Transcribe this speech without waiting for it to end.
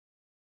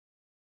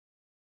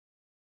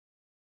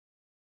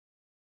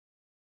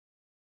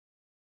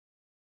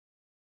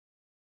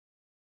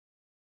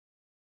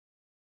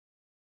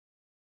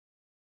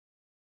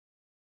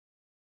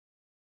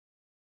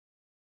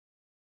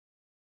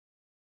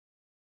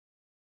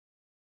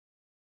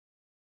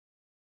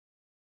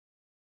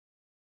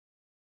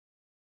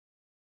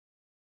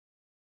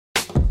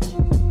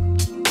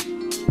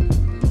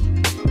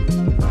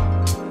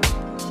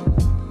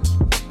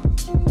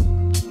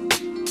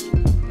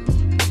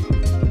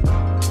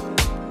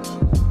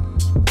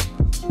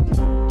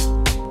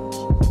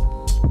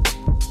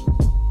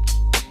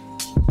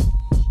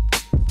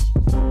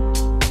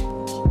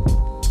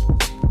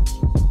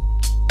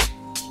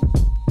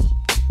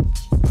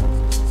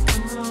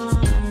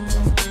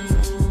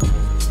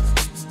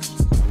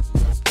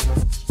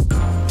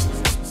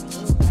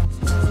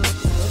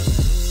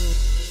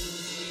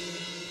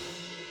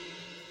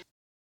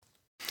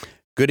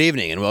Good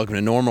evening and welcome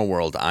to Normal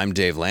World. I'm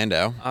Dave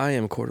Landau. I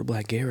am Quarter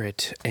Black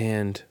Garrett,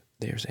 and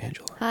there's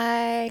Angela.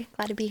 Hi,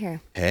 glad to be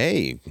here.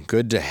 Hey,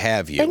 good to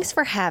have you. Thanks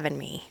for having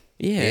me.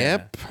 Yeah.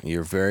 Yep,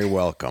 you're very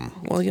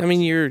welcome. Well, I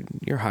mean, you're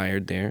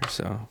hired there,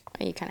 so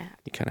You kind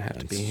of have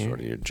to be It's here.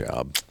 sort of your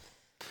job.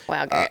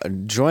 Wow,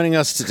 Garrett. Joining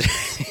us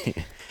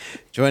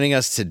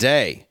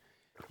today,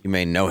 you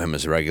may know him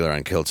as a regular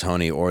on Kill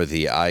Tony or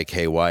the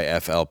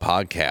IKYFL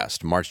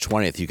podcast. March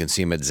 20th, you can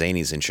see him at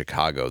Zany's in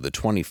Chicago. The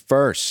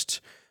 21st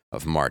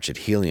of March at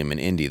Helium in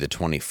Indy. The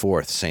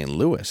 24th, St.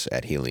 Louis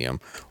at Helium.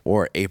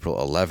 Or April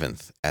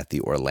 11th at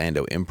the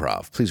Orlando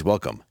Improv. Please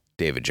welcome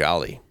David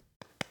Jolly.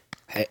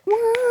 Hey. There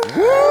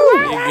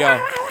you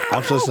go.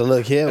 I'm supposed to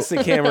look here. That's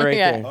the camera right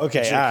Yeah. there.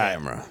 Okay, all right.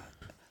 Camera.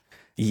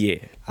 Yeah.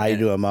 How you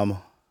doing,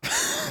 Mama?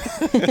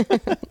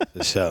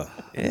 For sure.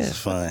 It's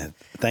fun.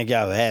 Thank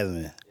y'all for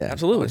having me. Yeah.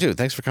 Absolutely. Oh, dude,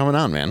 thanks for coming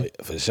on, man.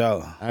 For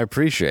sure. I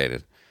appreciate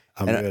it.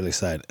 I'm really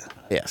excited.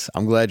 Yes,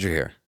 I'm glad you're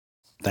here.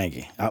 Thank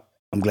you.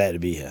 I'm glad to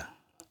be here.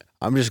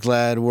 I'm just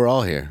glad we're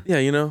all here. Yeah,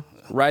 you know,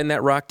 riding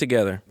that rock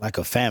together. Like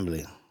a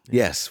family.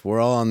 Yes, we're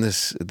all on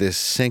this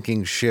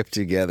sinking ship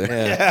together.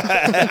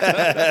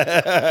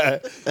 Yeah.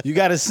 You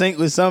got to sync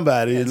with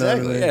somebody. You know what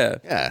I mean? Yeah.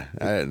 Yeah,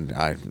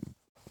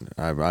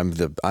 I'm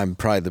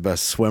probably the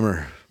best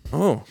swimmer.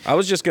 Oh, I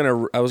was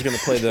gonna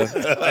play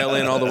the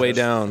violin all the way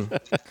down.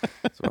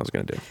 That's what I was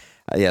gonna do.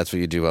 Yeah, that's what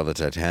you do while the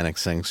Titanic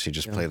sinks. You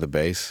just play the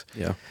bass.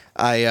 Yeah.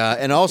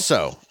 And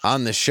also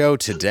on the show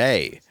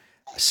today,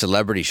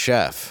 celebrity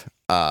chef.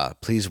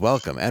 Please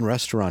welcome and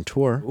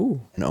restaurateur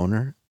and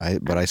owner.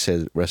 But I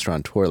said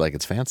restaurateur like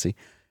it's fancy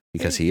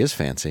because he is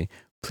fancy.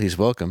 Please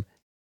welcome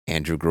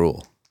Andrew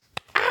Gruel.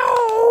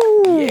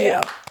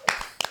 Yeah.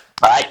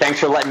 All right, thanks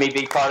for letting me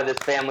be part of this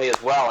family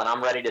as well, and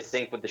I'm ready to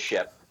sink with the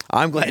ship.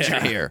 I'm glad you're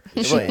here. At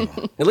least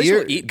You're-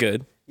 we'll eat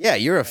good. Yeah,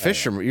 you're a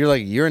fisherman.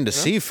 You're into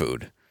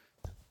seafood.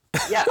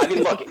 Yeah, I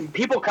mean, look,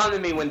 people come to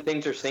me when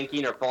things are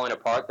sinking or falling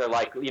apart. They're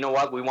like, you know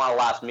what? We want a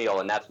last meal,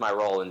 and that's my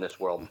role in this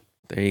world.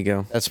 There you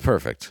go. That's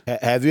perfect.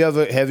 Have you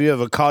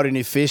ever caught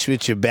any fish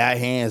with your bare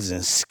hands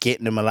and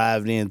skinned them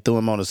alive, then threw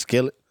them on a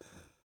skillet?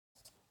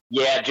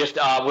 Yeah, just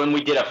when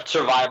we did a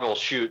survival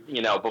shoot,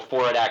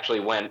 before it actually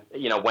went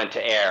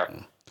to air,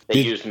 they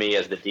used me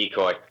as the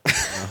decoy.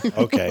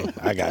 Okay,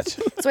 I got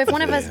you. So if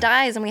one of us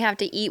dies and we have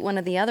to eat one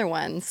of the other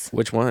ones,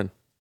 Which one?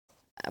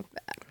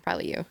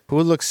 probably you.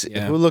 Who looks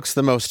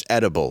the most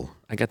edible?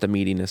 I got the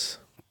meatiness.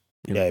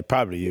 Yeah,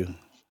 probably you.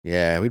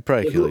 Yeah, we'd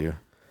probably kill you.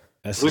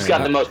 Who's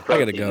got the most I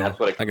protein? gotta go. That's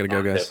what it I gotta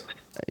comes go, down guys.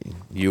 to.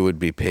 You would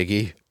be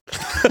Piggy.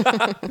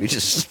 You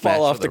just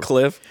Fall off the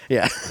cliff.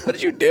 Yeah. What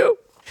did you do?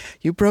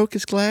 You broke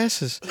his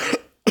glasses.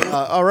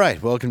 All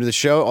right. Welcome to the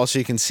show. Also,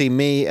 you can see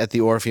me at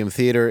the Orpheum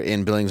Theater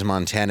in Billings,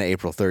 Montana,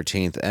 April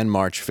 13th and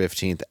March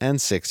 15th and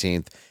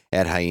 16th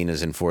at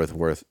Hyenas in Fort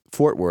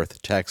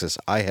Worth, Texas.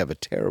 I have a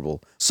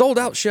terrible... Sold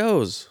out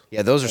shows.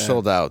 Yeah, those are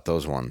sold out,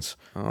 those ones.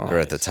 They're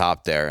at the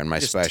top there. And my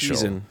Just special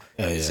teasing.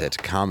 is at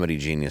Comedy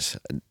Genius.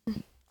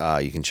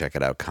 You can check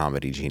it out,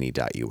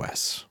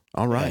 comedygenie.us.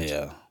 All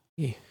right.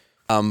 Yeah.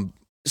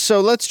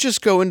 So let's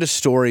just go into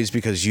stories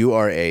because you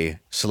are a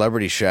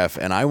celebrity chef,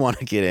 and I want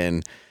to get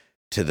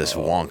into this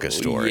Wonka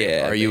story.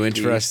 yeah, Are you baby.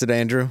 interested,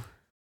 Andrew?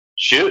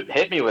 Shoot,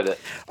 hit me with it.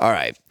 All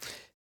right.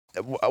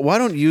 Why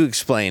don't you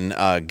explain,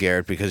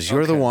 Garrett, because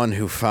you're the one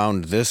who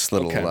found this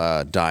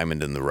little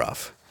diamond in the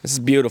rough. This is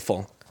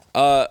beautiful.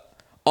 On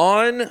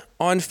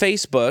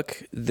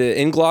Facebook,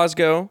 in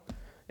Glasgow,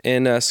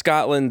 in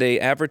Scotland, they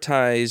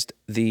advertised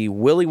the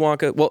Willy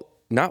Wonka. Well,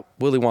 not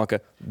Willy Wonka.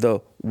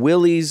 The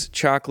Willy's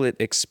Chocolate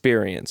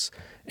Experience,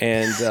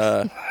 and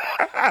the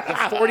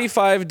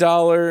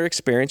 $45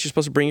 experience. You're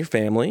supposed to bring your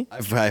family.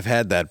 I've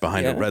had that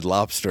behind a Red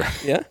Lobster.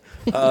 Yeah.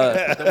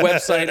 The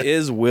website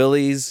is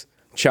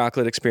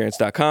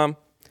willyschocolateexperience.com.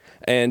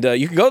 And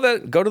you can go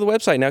to the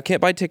website now.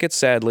 Can't buy tickets,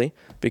 sadly,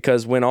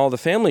 because when all the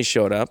families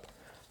showed up,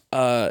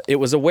 it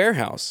was a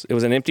warehouse. It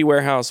was an empty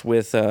warehouse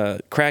with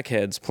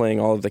crackheads playing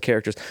all of the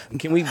characters.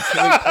 Can we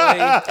play?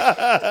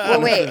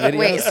 Well,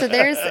 wait. So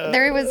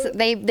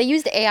they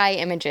used AI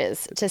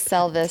images to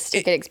sell this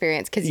ticket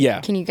experience.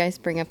 Can you guys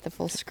bring up the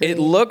full screen? It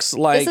looks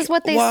like this is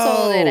what they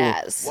sold it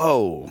as.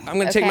 Whoa. I'm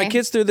going to take my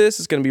kids through this.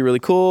 It's going to be really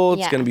cool. It's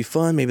Yeah. going to be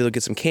fun. Maybe they'll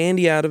get some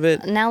candy out of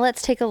it. Now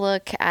let's take a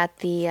look at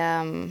the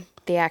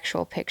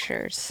actual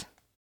pictures.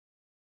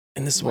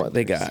 And this is what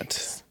they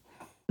got.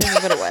 This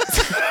is what it was.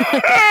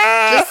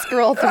 Just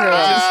scroll through it.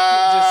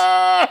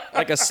 Just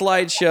like a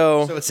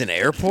slideshow. So it's an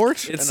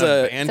airport? It's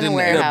an It's an an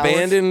warehouse.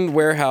 abandoned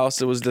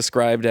warehouse. It was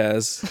described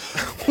as.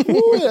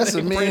 Ooh, that's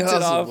a mean Printed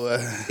hustle, off. boy.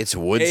 It's AI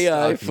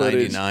Woodstock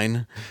footage.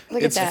 99.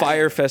 Look It's at that.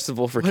 Fire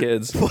Festival for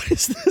kids. What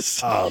is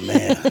this? Oh,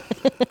 man.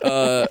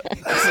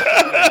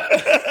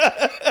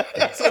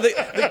 So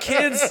the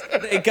kids,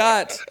 they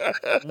got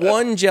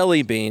one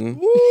jelly bean,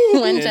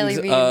 One and,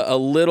 jelly bean. a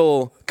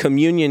little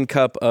communion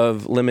cup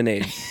of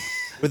lemonade.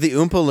 Were the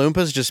Oompa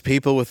Loompas just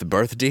people with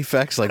birth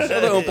defects? Like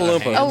Show the Oompa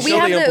Loompa. Oh, we Show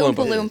have the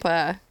Oompa Oompa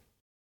Loompa.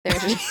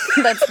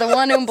 That's the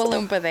one Oompa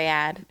Loompa they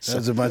had.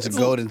 That's a bunch of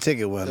golden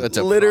ticket ones. It's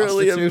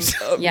literally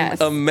Yes.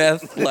 a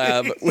meth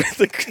lab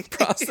with a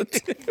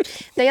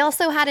prostitute. They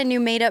also had a new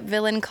made-up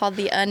villain called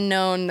the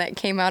Unknown that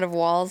came out of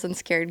walls and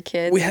scared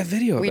kids. We have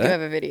video of We that. do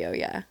have a video,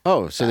 yeah.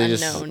 Oh, so The they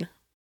Unknown.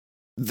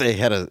 they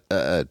had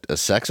a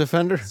sex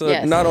offender? So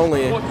Yes. not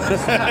only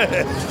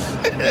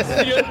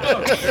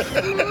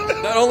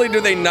do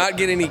they not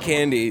get any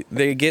candy,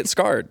 they get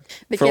scarred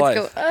The for kids life.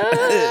 go,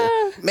 ah.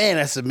 Man,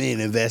 that's a mean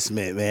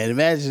investment, man.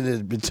 Imagine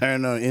the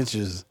return on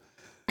interest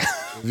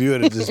if you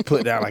would have just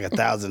put down like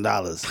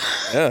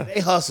 $1,000. Yeah. They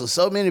hustle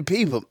so many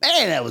people.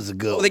 Man, that was a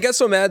good Well, one. they got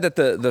so mad that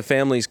the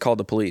families called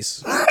the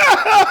police.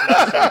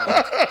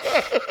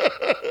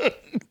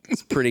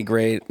 It's pretty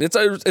great.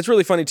 It's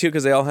really funny too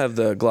because they all have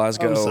the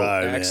Glasgow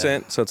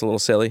accent, so it's a little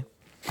silly.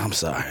 I'm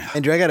sorry.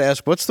 Andrew, I got to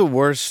ask, what's the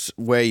worst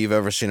way you've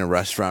ever seen a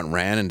restaurant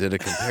ran, and did it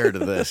compare to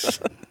this?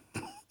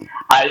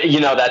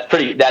 That's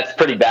pretty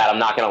bad. I'm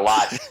not gonna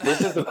lie. This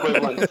is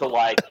equivalent to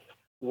like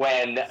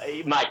when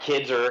my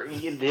kids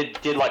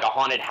did like a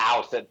haunted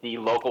house at the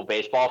local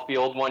baseball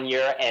field one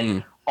year,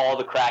 and all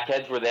the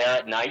crackheads were there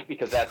at night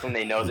because that's when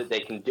they know that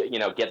they can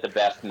get the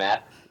best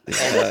meth. And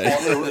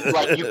it was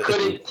like you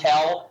couldn't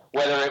tell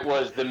whether it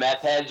was the meth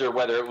heads or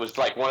whether it was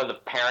like one of the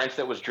parents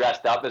that was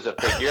dressed up as a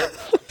figure.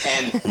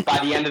 And by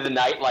the end of the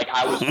night, like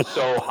I was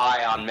so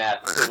high on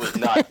meth, it was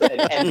nuts.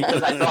 And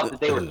because I thought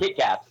that they were Kit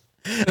Kats.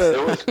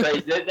 It was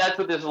crazy. That's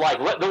what this is like.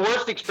 The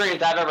worst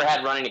experience I've ever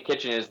had running a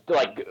kitchen is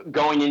like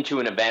going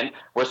into an event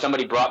where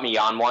somebody brought me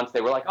on once.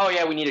 They were like, "Oh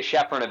yeah, we need a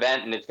chef for an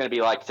event, and it's going to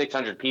be like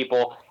 600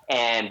 people,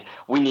 and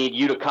we need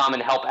you to come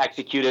and help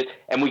execute it."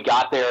 And we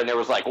got there, and there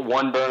was like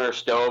one burner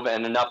stove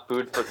and enough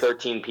food for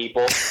 13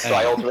 people. So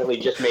I ultimately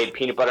just made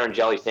peanut butter and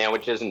jelly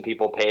sandwiches, and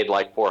people paid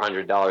like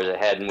 $400 a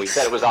head. And we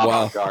said it was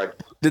off guard.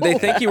 Did they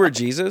think you were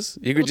Jesus?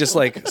 You could just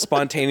like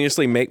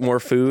spontaneously make more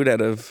food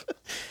out of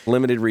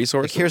limited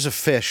resources. Like, here's a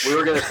fish. We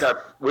were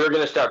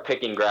gonna start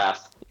picking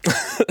grass.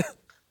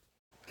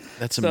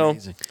 That's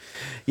amazing.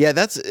 Yeah,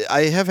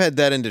 I have had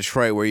that in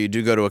Detroit where you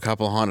do go to a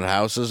couple haunted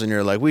houses and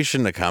you're like, we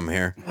shouldn't have come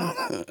here.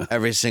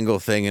 Every single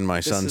thing in my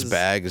son's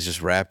bag is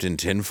just wrapped in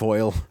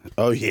tinfoil.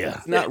 Oh, yeah.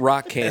 It's not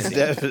rock candy.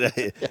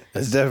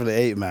 That's definitely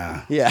 8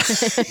 Mile. Yeah.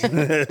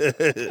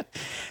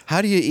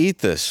 How do you eat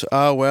this?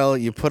 Oh, well,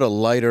 you put a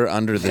lighter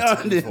under the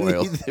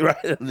tinfoil.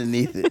 Right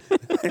underneath it.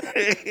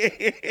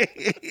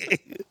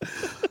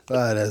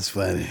 Oh, that's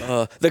funny.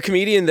 The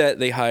comedian that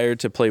they hired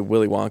to play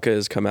Willy Wonka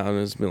has come out and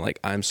has been like,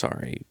 I'm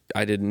sorry.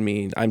 I didn't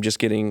mean, I'm just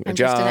getting a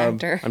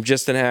job. I'm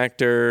just an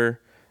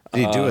actor.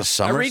 Did he do a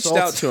somersault? I reached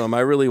out to him. I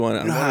really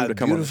wanted him to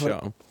come on the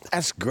show.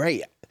 That's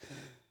great.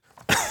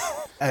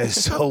 That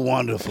is so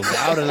wonderful.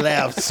 I would have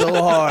laughed so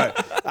hard.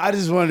 I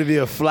just wanted to be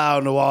a fly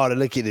on the wall to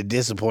look at the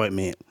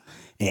disappointment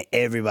in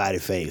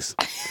everybody's face.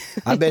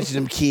 I bet you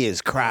them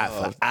kids cried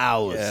for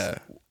hours. Yeah.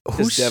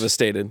 Who's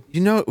devastated? You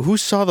know, who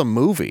saw the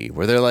movie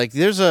where they're like,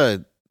 there's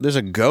a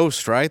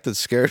ghost, right, that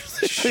scares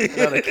the shit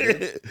out of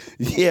kids?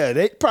 Yeah,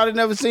 they probably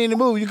never seen the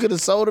movie. You could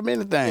have sold them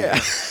anything. Yeah.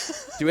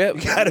 Do we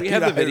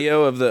have the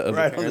video of the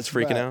parents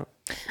freaking out?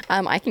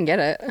 I can get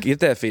it. Get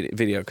that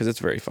video because it's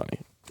very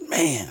funny.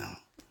 Man.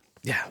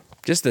 Yeah.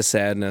 Just the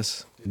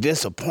sadness.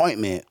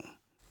 Disappointment.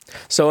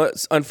 So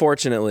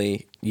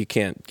unfortunately, you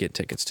can't get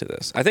tickets to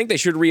this. I think they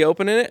should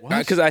reopen it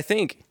because I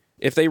think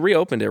if they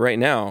reopened it right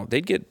now,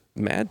 they'd get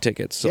mad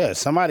tickets. So. Yeah,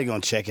 somebody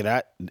gonna check it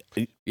out.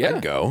 Yeah,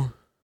 I'd go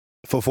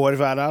for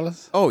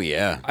 $45. Oh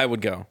yeah, I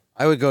would go.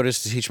 I would go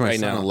just to teach my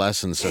son a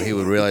lesson so he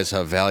would realize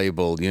how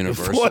valuable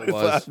Universal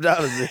was.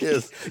 $45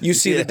 is. You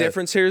see the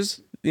difference here?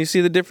 You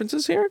see the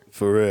differences here?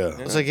 For real.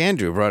 It's like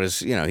Andrew brought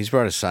he's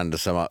brought his son to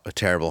some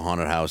terrible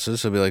haunted houses.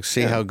 So be like,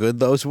 see how good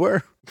those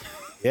were.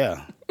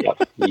 Yeah.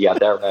 Yep, you got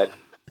that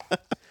right.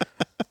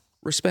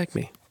 Respect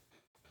me.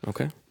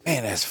 Okay.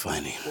 Man, that's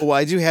funny. Well,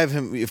 I do have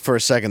him for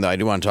a second, though. I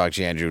do want to talk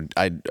to you, Andrew.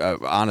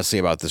 Honestly,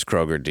 about this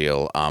Kroger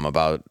deal.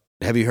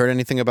 Have you heard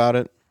anything about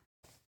it?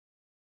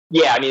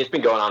 Yeah, I mean, it's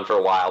been going on for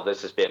a while.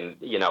 This has been,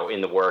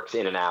 in the works,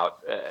 in and out.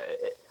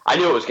 I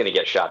knew it was going to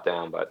get shot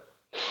down, but.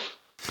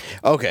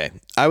 Okay.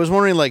 I was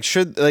wondering,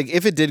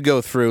 if it did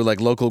go through,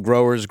 local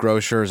growers,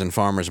 grocers, and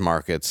farmers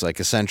markets,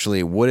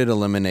 essentially, would it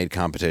eliminate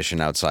competition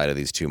outside of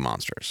these two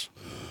monsters?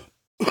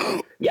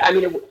 Yeah, I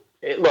mean,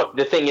 look,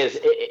 the thing is,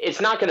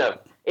 it's not going to.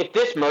 If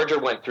this merger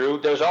went through,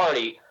 there's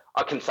already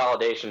a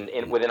consolidation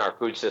within our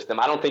food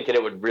system. I don't think that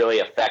it would really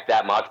affect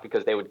that much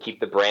because they would keep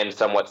the brands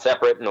somewhat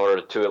separate in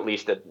order to at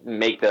least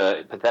make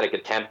the pathetic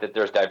attempt that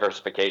there's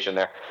diversification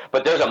there.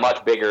 But there's a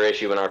much bigger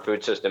issue in our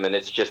food system, and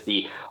it's just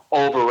the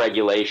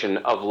over-regulation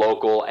of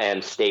local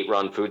and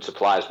state-run food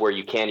supplies where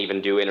you can't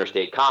even do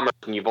interstate commerce,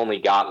 and you've only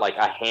got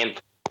a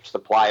handful of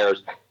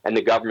suppliers, and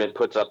the government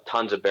puts up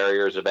tons of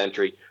barriers of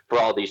entry for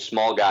all these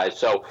small guys.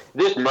 So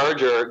this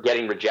merger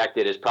getting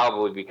rejected is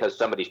probably because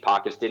somebody's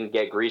pockets didn't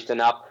get greased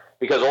enough,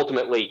 because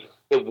ultimately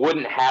it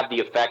wouldn't have the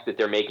effect that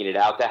they're making it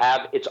out to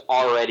have. It's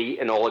already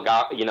it's an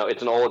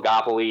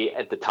oligopoly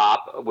at the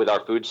top with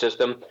our food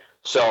system.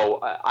 So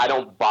I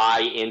don't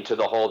buy into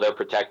the whole they're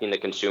protecting the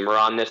consumer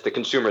on this. The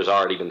consumer's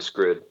already been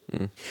screwed.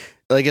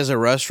 Like, as a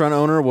restaurant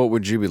owner, what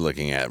would you be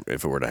looking at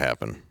if it were to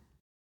happen?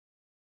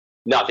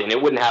 Nothing.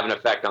 It wouldn't have an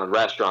effect on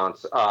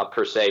restaurants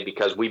per se,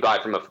 because we buy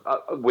from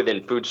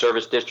within food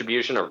service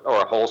distribution or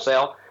a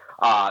wholesale.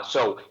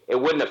 So it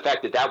wouldn't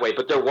affect it that way.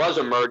 But there was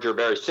a merger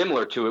very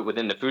similar to it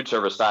within the food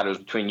service side. It was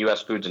between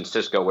U.S. Foods and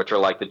Cisco, which are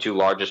like the two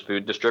largest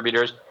food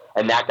distributors.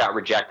 And that got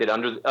rejected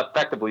under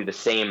effectively the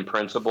same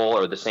principle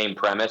or the same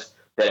premise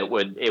that it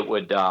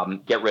would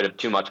get rid of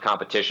too much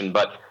competition.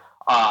 But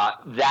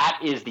that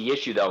is the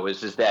issue, though,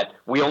 is that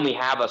we only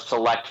have a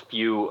select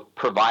few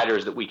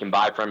providers that we can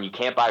buy from. You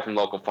can't buy from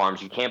local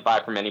farms. You can't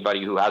buy from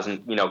anybody who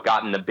hasn't,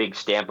 gotten the big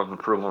stamp of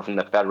approval from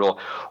the federal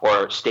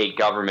or state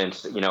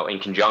governments, in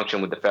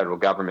conjunction with the federal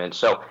government.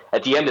 So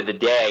at the end of the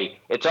day,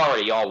 it's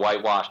already all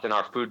whitewashed, and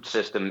our food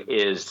system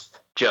is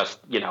just,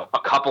 a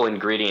couple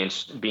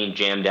ingredients being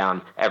jammed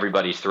down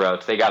everybody's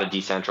throats. They got to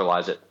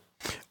decentralize it.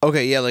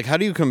 Okay, yeah, like, how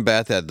do you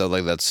combat that, though,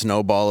 like that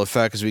snowball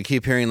effect? Because we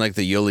keep hearing, like,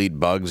 the you'll eat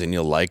bugs and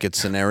you'll like it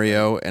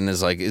scenario, and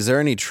is there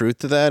any truth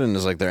to that? And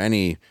is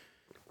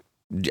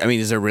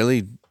there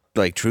really,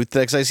 like, truth to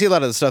that? Because I see a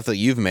lot of the stuff that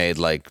you've made,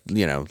 like,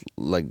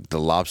 like the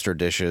lobster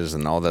dishes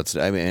and all that,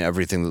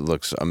 everything that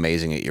looks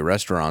amazing at your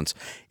restaurants.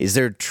 Is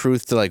there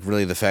truth to, like,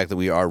 really the fact that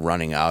we are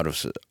running out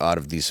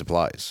of these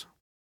supplies?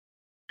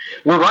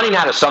 We're running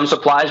out of some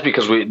supplies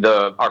because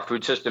our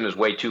food system is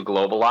way too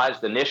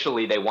globalized.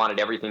 Initially, they wanted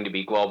everything to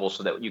be global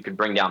so that you could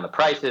bring down the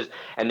prices,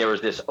 and there was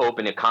this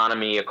open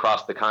economy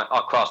across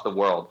the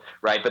world,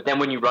 right? But then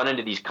when you run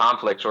into these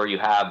conflicts, or you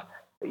have,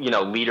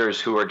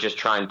 leaders who are just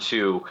trying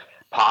to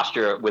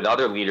posture with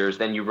other leaders,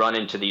 then you run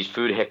into these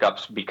food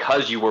hiccups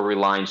because you were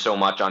relying so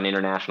much on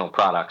international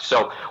products.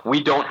 So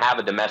we don't have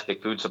a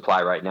domestic food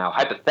supply right now.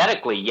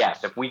 Hypothetically,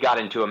 yes, if we got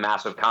into a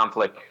massive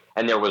conflict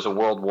and there was a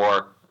World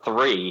War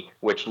III,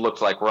 which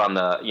looks like we're on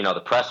the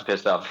the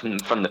precipice of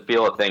from the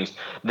feel of things,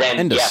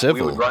 then yes,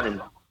 we would run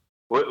in.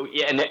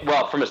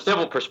 Well, from a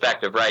civil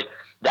perspective, right?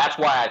 That's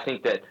why I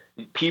think that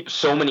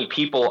so many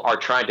people are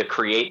trying to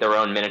create their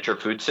own miniature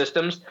food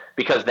systems,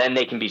 because then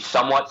they can be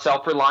somewhat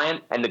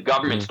self-reliant, and the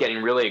government's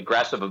getting really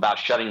aggressive about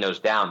shutting those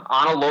down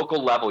on a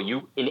local level,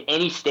 in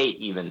any state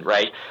even,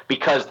 right?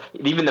 Because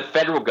even the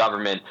federal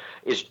government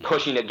is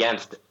pushing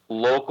against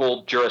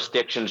local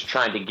jurisdictions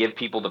trying to give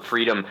people the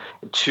freedom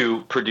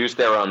to produce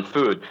their own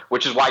food,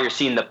 which is why you're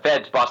seeing the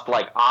feds bust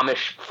like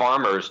Amish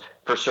farmers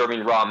for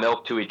serving raw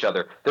milk to each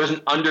other. There's an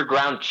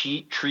underground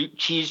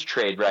cheese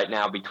trade right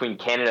now between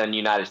Canada and the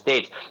United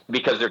States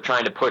because they're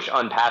trying to push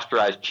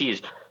unpasteurized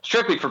cheese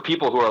strictly for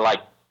people who are like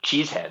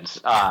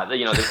cheeseheads.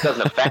 This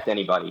doesn't affect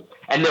anybody.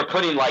 And they're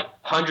putting like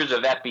hundreds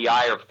of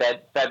FBI or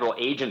federal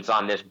agents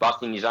on this,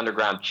 busting these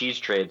underground cheese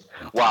trades,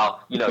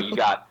 while, you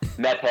got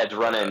meth heads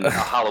running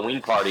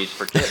Halloween parties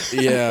for kids.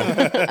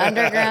 Yeah.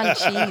 Underground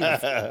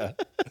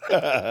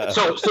cheese.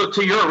 So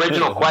to your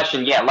original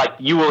question, yeah, like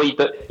you'll eat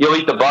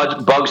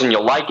the bugs and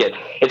you'll like it.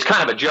 It's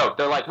kind of a joke.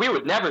 They're like, we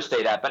would never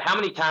say that. But how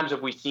many times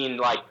have we seen,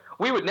 like,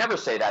 we would never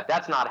say that.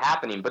 That's not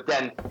happening. But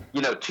then,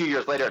 2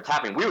 years later, it's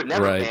happening. We would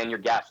never ban your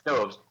gas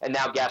stoves. And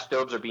now gas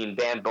stoves are being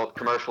banned both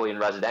commercially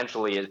and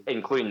residentially,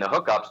 including the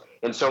hookups,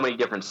 in so many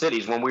different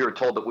cities, when we were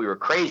told that we were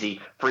crazy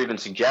for even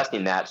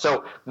suggesting that.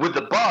 So with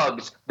the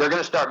bugs, they're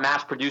going to start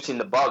mass producing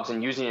the bugs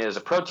and using it as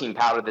a protein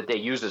powder that they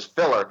use as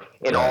filler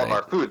in all of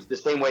our foods, the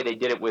same way they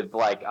did it with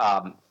like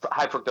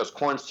high fructose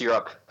corn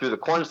syrup through the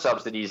corn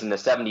subsidies in the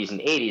 70s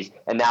and 80s.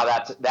 And now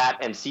that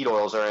and seed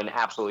oils are in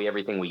absolutely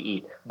everything we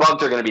eat.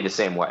 Bugs are going to be the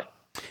same way.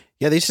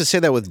 Yeah, they used to say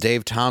that with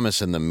Dave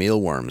Thomas and the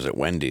mealworms at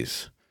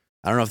Wendy's.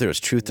 I don't know if there was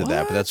truth to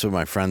that, but that's what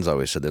my friends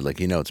always said. They're like,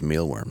 it's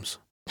mealworms.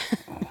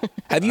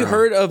 Have you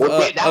heard of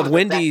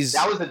Wendy's?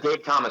 That was the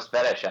Dave Thomas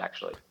fetish,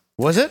 actually.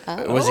 Was it?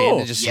 Was he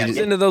into he's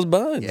into those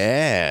bugs?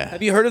 Yeah.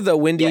 Have you heard of the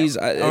Wendy's?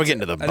 Yeah. We're getting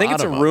to the bottom. I think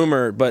it's a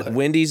rumor, but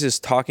Wendy's is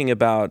talking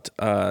about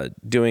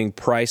doing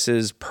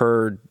prices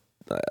per,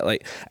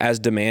 as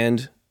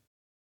demand.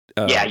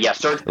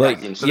 Surge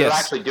pricing. So they're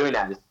actually doing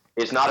that.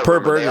 It's not a per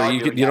rumor.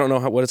 burger. You don't know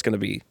what it's going to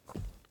be.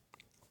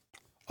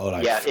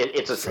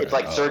 It's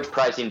like surge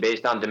pricing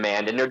based on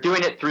demand, and they're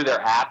doing it through their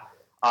app.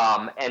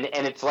 And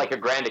it's like a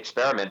grand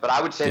experiment, but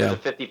I would say there's a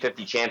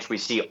 50-50 chance we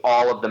see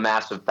all of the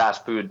massive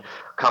fast food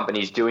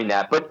companies doing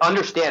that. But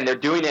understand, they're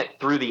doing it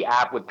through the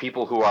app with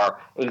people who are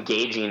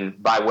engaging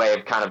by way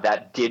of kind of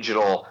that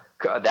digital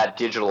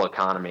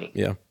economy.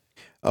 Yeah.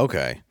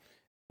 Okay.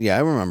 Yeah,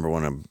 I remember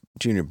when a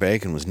junior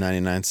bacon was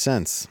 99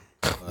 cents.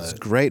 It was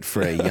great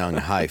for a young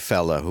high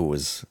fella who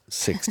was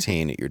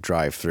 16 at your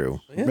drive-thru.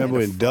 Yeah, remember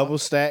when double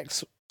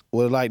stacks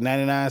were like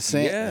 99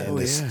 cents? Yeah.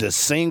 The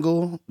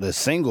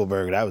single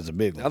burger, that was a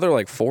big one. Now they're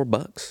like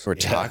 $4. Or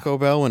Taco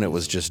Bell when it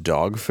was just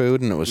dog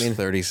food and it was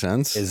 30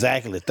 cents.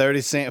 Exactly.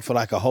 30 cents for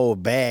like a whole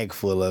bag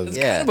full of It's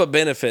kind of a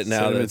benefit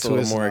now that it's a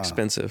little more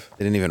expensive.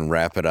 They didn't even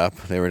wrap it up.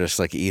 They were just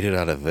like, eat it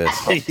out of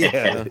this.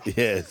 yeah,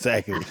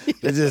 exactly.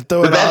 They just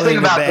throw it all in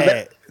the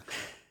bag.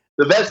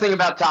 The best thing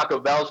about Taco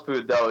Bell's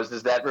food, though,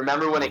 is that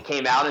remember when it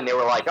came out and they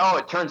were like, oh,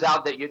 it turns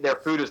out that their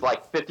food is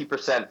like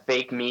 50%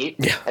 fake meat.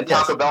 Yeah. And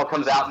Taco Bell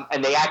comes out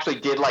and they actually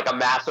did like a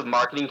massive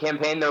marketing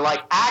campaign. They're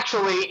like,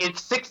 actually,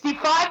 it's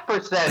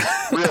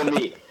 65% real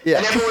meat. Yeah.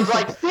 And everyone's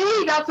like,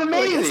 see, that's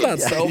amazing. It's not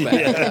so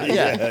bad.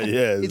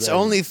 Yeah. It's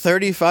only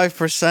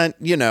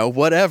 35%,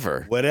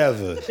 whatever.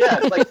 Whatever. Yeah,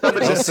 it's like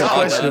somebody just a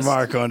question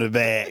mark on the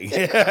bag.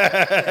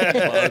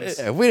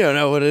 We don't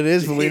know what it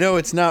is, but we know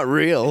it's not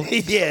real.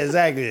 Yeah,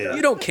 exactly.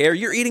 You don't care.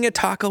 You're eating a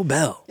Taco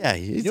Bell. Yeah,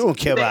 you don't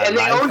care about and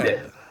life. They owned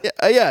it.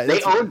 Yeah,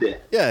 they owned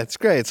it. Yeah, it's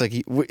great. It's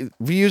like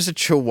we use a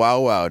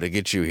chihuahua to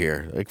get you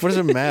here. Like, what does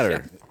it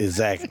matter?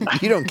 Exactly.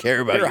 You don't care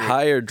about You're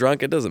high or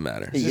drunk. It doesn't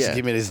matter. Just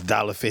give me this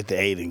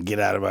 $1.58 and get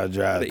out of my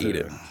drive. Eat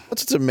it.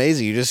 That's what's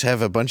amazing. You just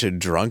have a bunch of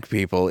drunk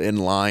people in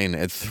line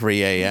at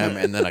 3 a.m.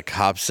 and then a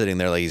cop sitting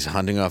there like he's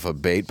hunting off a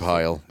bait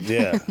pile.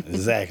 Yeah,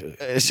 exactly.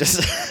 It's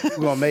just you're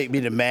gonna make me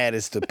the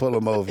maddest to pull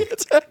them over.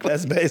 Exactly.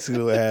 That's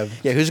basically what happened.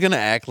 Yeah, who's gonna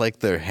act like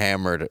they're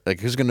hammered?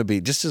 Like who's gonna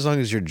be just as long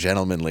as you're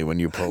gentlemanly when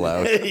you pull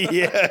out?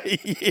 Yeah.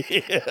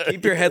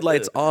 Keep your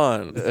headlights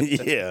on.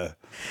 Yeah,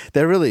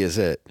 that really is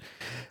it.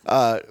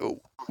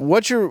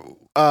 What's your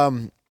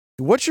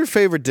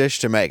favorite dish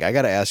to make? I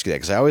got to ask you that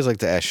because I always like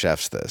to ask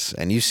chefs this,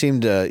 and you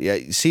seem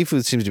to.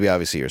 Seafood seems to be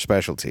obviously your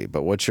specialty,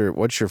 but what's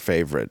your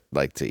favorite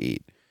like to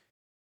eat?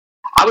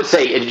 I would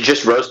say it's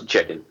just roasted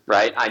chicken,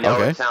 right? I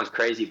know it sounds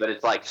crazy, but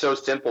it's like so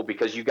simple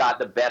because you got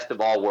the best of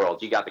all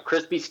worlds. You got the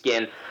crispy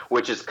skin,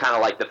 which is kind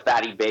of like the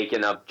fatty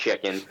bacon of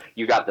chicken.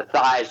 You got the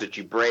thighs that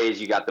you braise.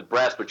 You got the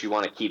breast, which you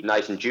want to keep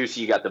nice and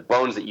juicy. You got the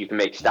bones that you can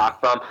make stock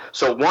from.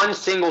 So one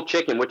single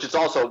chicken, which is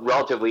also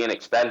relatively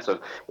inexpensive,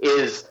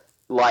 is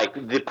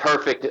like the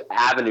perfect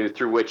avenue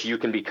through which you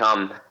can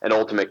become an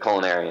ultimate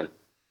culinarian.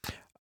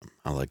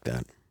 I like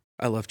that.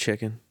 I love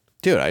chicken.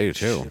 Dude, I do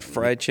too.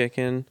 Fried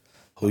chicken.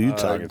 Who you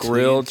talking to?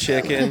 Grilled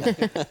chicken.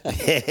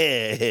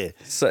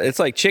 So it's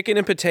like chicken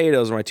and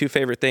potatoes are my two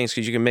favorite things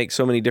because you can make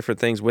so many different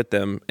things with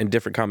them in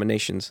different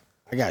combinations.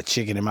 I got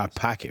chicken in my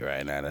pocket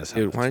right now.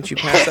 Dude, why don't you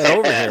pass that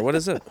over here? What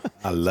is it?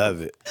 I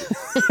love it.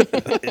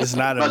 It's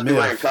not a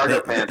myth. Cargo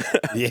fan.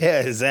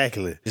 Yeah,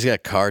 exactly. He's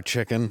got car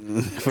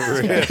chicken. For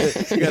real.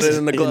 He got it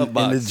in the glove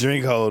box. In the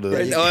drink holder.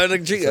 Right. Oh, and the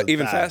drink,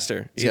 even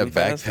faster. He's got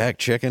backpack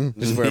chicken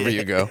just wherever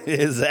you go.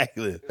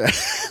 Exactly.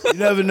 You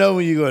never know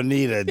when you're going to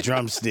need a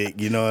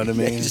drumstick, you know what I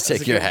mean? Just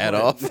take your hat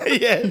off.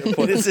 Yeah,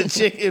 it's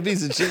a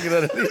piece of chicken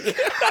underneath.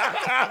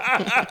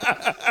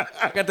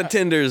 I got the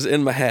tenders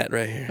in my hat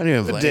right here. I don't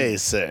even Good day,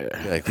 sir.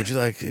 Like,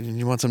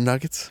 you want some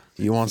nuggets?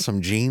 You want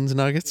some jeans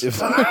nuggets?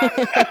 Some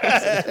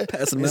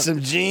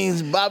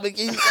jeans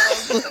barbecue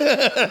sauce.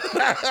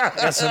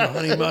 Got some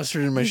honey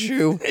mustard in my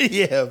shoe.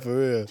 Yeah, for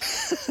real.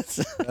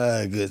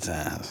 Good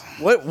times.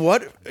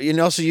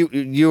 So you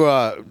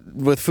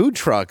with food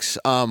trucks,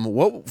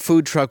 what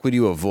food truck would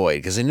you avoid?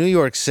 Because in New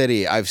York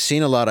City, I've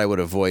seen a lot I would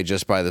avoid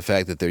just by the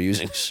fact that they're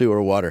using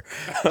sewer water.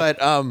 But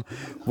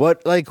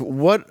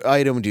what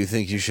item do you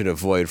think you should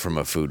avoid from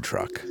a food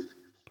truck?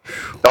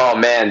 Oh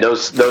man,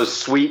 those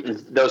sweet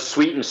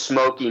and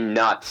smoky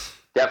nuts.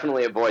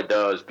 Definitely avoid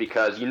those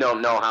because you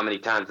don't know how many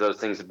times those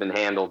things have been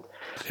handled.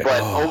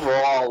 But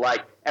overall,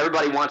 like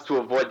everybody wants to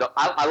avoid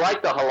I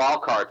like the halal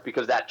carts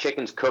because that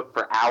chicken's cooked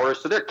for hours,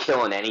 so they're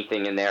killing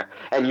anything in there,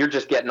 and you're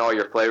just getting all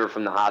your flavor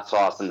from the hot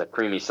sauce and the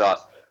creamy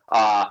sauce.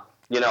 But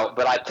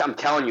I'm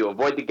telling you,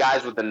 avoid the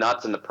guys with the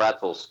nuts and the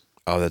pretzels.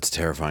 Oh, that's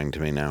terrifying to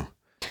me now.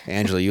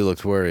 Angela, you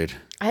looked worried.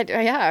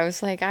 I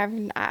was like,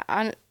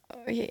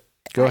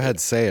 Go ahead,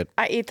 say it.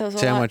 I eat those a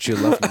lot. Say how much you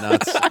love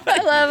nuts.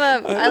 I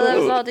love them. I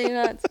love salty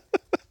nuts.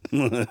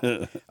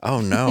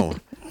 Oh no.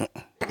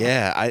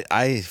 Yeah,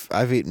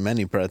 I've eaten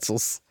many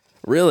pretzels.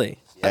 Really?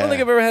 Yeah. I don't think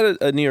I've ever had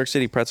a New York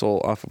City pretzel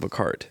off of a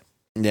cart.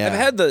 Yeah. I've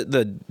had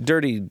the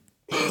dirty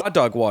hot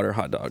dog water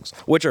hot dogs,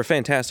 which are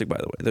fantastic, by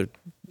the way.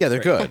 They're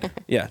good.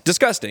 Yeah,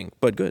 disgusting,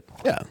 but good.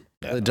 Yeah.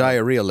 The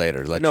diarrhea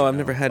later. I've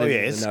never had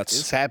any of the nuts.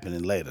 It's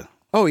happening later.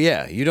 Oh,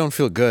 yeah. You don't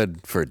feel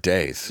good for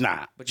days.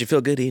 Nah. But you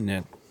feel good eating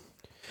it.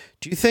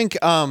 Do you think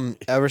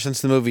ever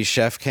since the movie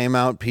Chef came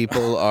out,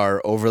 people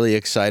are overly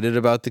excited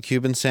about the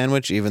Cuban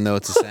sandwich, even though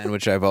it's a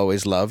sandwich I've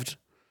always loved?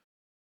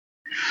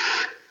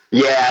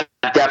 Yeah,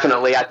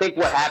 definitely. I think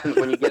what happens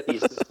when you get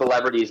these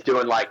celebrities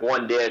doing like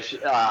one dish,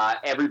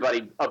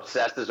 everybody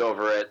obsesses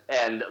over it.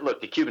 And look,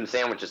 the Cuban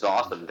sandwich is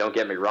awesome. Don't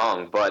get me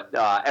wrong, but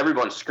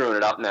everyone's screwing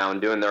it up now and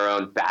doing their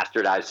own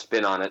bastardized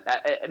spin on it.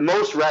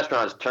 Most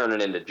restaurants turn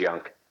it into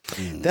junk.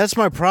 That's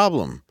my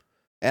problem.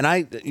 And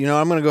I'm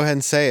going to go ahead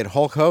and say it.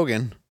 Hulk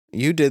Hogan,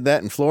 you did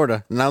that in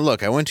Florida. Now,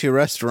 look, I went to your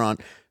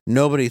restaurant.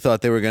 Nobody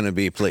thought they were going to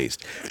be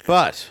pleased.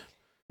 But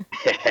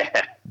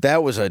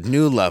that was a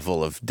new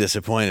level of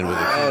disappointed with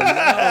it.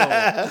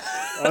 Oh,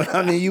 no.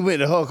 I mean, you went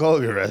to Hulk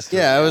Hogan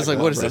restaurant. Yeah, I was like,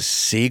 what is this,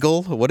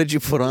 Seagull? What did you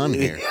put on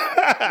here?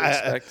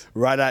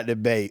 Right out the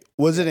bay.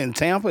 Was it in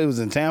Tampa? It was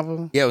in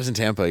Tampa? Yeah, it was in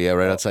Tampa. Yeah,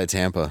 right outside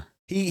Tampa.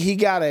 He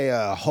got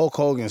a Hulk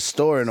Hogan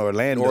store in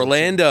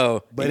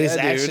Orlando. But it's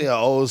actually an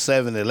old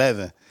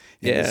 7-Eleven.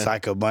 Yeah. It's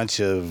like a bunch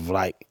of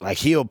like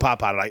he'll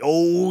pop out like,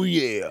 oh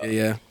yeah.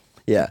 Yeah.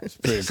 Yeah.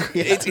 He's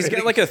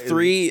got like a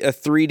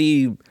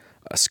 3D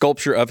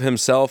sculpture of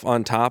himself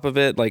on top of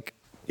it. Like,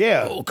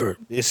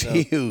 it's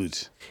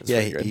huge.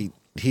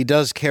 He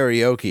does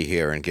karaoke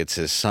here and gets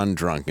his son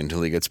drunk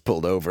until he gets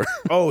pulled over.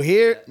 Oh,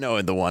 here?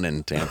 No, the one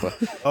in Tampa.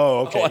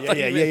 Oh,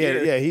 okay.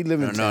 Yeah. He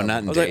lives in Tampa. No,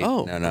 not in Dayton.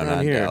 Like, no,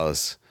 not in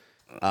Dallas.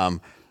 All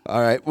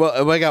right.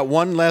 Well, I got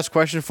one last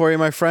question for you,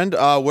 my friend.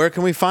 Where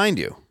can we find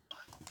you?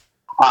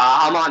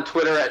 I'm on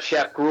Twitter at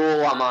Chef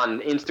Gruel. I'm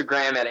on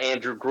Instagram at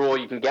Andrew Gruel.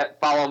 You can get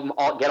all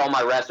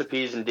my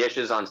recipes and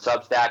dishes on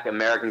Substack,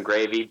 American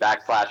Gravy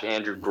 /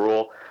 Andrew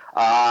Gruel.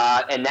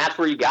 And that's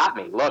where you got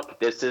me. Look,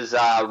 this has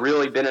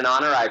really been an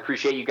honor. I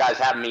appreciate you guys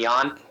having me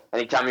on.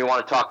 Anytime you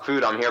want to talk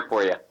food, I'm here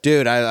for you.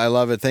 Dude, I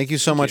love it. Thank you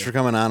so much for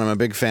coming on. I'm a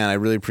big fan. I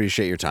really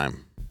appreciate your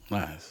time.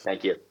 Nice.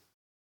 Thank you.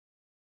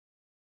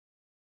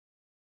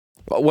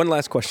 one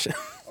last question.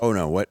 Oh,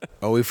 no. What?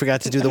 Oh, we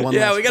forgot to do the one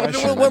last question. Yeah, we got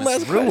to do one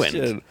last ruined.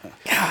 question.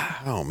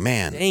 Oh,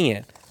 man. Dang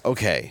it.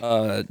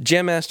 Okay.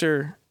 Jam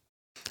Master.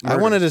 I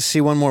wanted to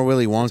see one more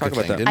Willy Wonka Talk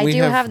about thing. that. I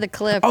do have the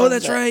clip. Oh,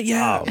 that's right.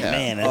 Yeah. Oh,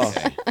 man.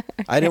 That's,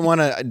 I didn't want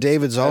to.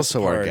 David's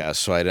also our hard.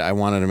 guest, so I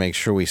wanted to make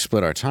sure we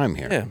split our time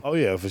here. Yeah. oh,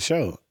 yeah, for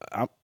sure.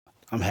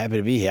 I'm happy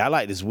to be here. I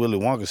like this Willy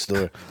Wonka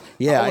story.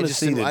 Yeah, I wanna just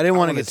see didn't, the- I didn't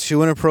want I to wanna get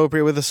too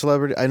inappropriate with a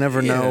celebrity. I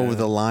never know Yeah.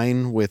 the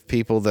line with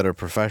people that are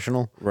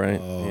professional,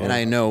 Right. and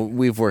I know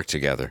we've worked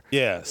together.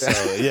 Yeah, so,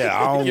 yeah.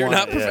 I don't You're want,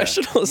 not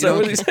professional. Is that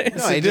what he's saying?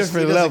 No, a he just-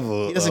 different he doesn't-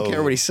 level He doesn't of-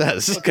 care what he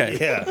says. Okay.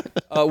 Yeah. Would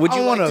I you don't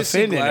like wanna to see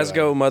offend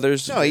Glasgow anybody.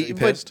 mothers No, very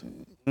pissed?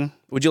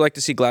 Would you like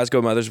to see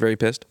Glasgow mothers very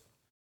pissed?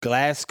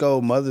 Glasgow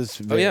mothers.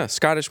 Oh, yeah.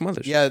 Scottish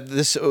mothers. Yeah,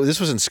 this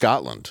was in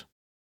Scotland.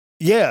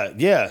 Yeah.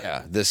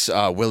 Yeah, this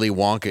Willy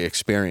Wonka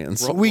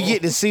experience. We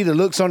get to see the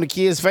looks on the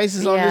kids'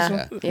 faces on this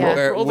Yeah. one. Yeah.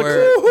 Where,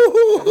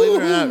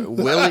 believe it or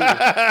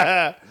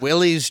not,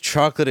 Willy's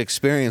chocolate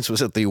experience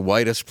was at the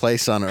whitest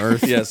place on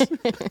earth. Yes.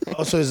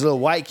 Also, his little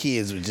white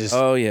kids were just.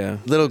 Oh, yeah.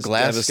 Little It's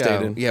Glasgow.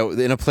 devastating. Yeah,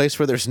 in a place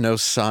where there's no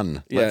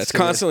sun. Yeah, Let's it's see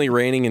this. constantly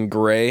raining and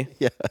gray.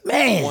 Yeah.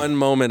 Man. One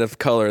moment of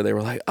color, they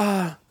were like,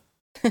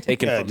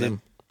 taken Yeah, from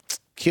them.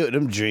 Killed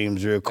them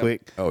dreams real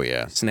quick. Oh,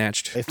 yeah.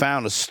 Snatched. They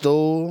found a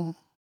stool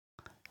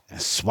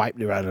and swiped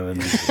it right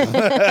underneath.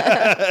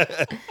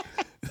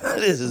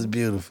 This is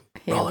beautiful.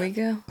 Here we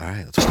go. All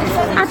right, let's go.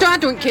 I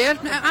don't care.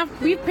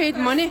 We've paid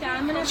money.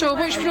 So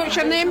what's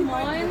your name?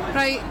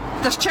 Right.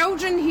 There's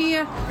children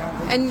here,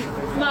 and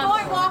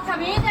Walk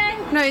away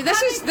then. now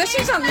this is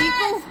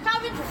illegal.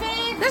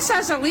 This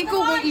is illegal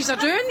what you're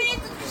doing.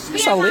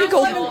 It's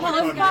illegal.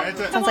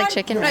 Sounds like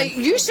chicken. Right.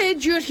 You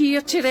said you're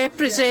here to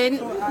represent. You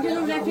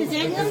don't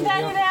represent them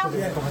very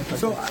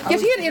well. You're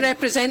here to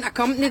represent a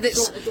company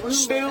that's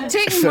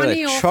taking For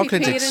money a off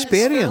chocolate of parents,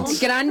 experience.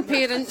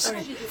 grandparents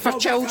for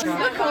children.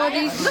 Look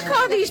at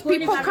all these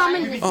people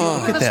coming. Look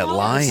at that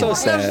line. So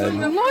sad.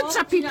 There's lots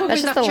of people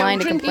That's with just their the line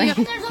to children here.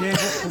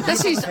 complain.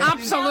 This is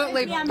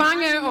absolutely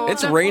bang out of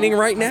It's order. raining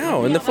right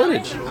now in the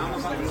footage.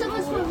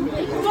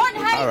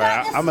 All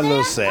right, I'm a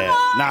little sad.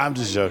 Nah, I'm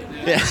just joking.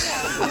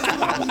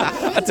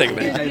 I take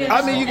that.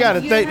 I mean, you got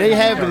to think they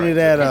having it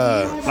at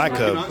like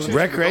a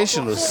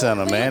recreational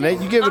center, man.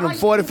 You giving them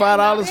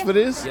 $45 for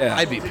this? Yeah.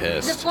 I'd be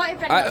pissed.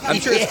 I'm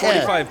sure it's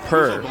 45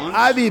 per.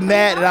 I'd be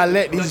mad that I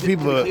let these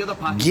people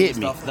get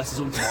me.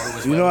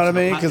 You know what I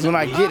mean? Because when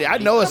I get it, I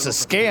know it's a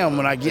scam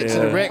when I get to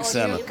the rec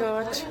center.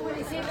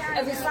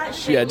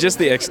 Yeah, just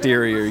the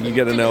exterior. You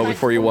got to know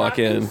before you walk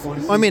in.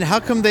 I mean, how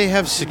come they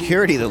have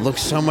security that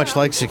looks so much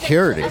like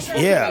security,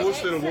 Yeah.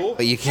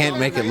 but you can't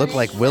make it look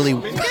like Willy?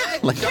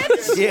 Like,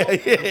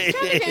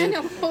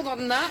 Yeah. Hold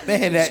on that.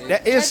 Man,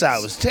 that inside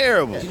was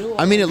terrible.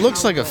 I mean, it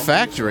looks like a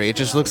factory. It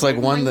just looks like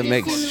one that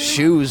makes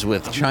shoes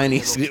with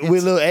Chinese.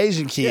 With little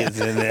Asian kids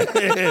in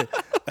there.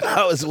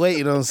 I was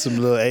waiting on some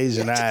little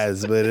Asian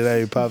eyes, but it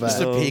ain't pop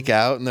Just out. to peek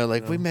out, and they're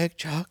like, "We make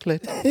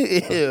chocolate."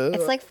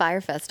 It's like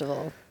Fire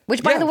Festival.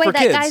 Which, by Yeah, the way, for that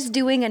kids. guy's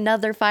doing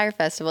another Fire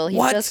Festival. He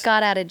What? just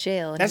got out of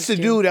jail. and That's he's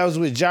the doing- dude that was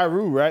with Ja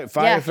Rule, right?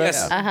 Fire Yeah.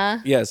 Fest. Uh-huh.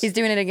 Yes. He's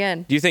doing it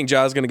again. Do you think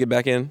Ja's going to get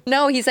back in?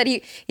 No, he said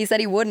he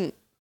wouldn't.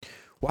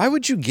 Why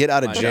would you get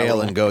out of jail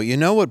and go? You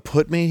know what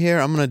put me here?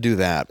 I'm gonna do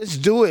that. Let's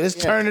do it. Let's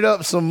turn it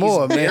up some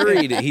more,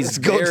 man. He's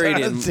go buried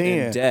down in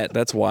 10. debt.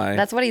 That's why.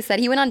 That's what he said.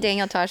 He went on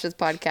Daniel Tosh's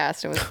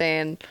podcast and was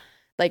saying,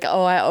 like,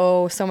 "Oh, I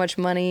owe so much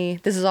money.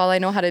 This is all I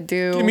know how to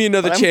do. Give me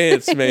another But I'm-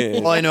 chance,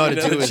 man. All I know how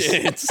to Another do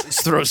chance. is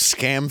throw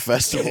scam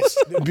festivals.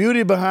 The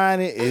beauty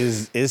behind it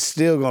is it's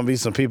still gonna be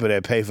some people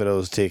that pay for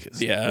those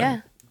tickets. Yeah.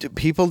 Yeah.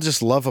 People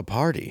just love a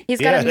party. He's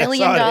got $1 that's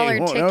million all they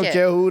want. I don't ticket.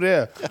 care who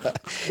there.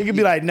 It could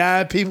be like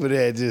 9 people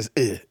there. Just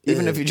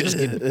Even if you just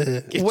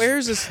get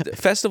Where's this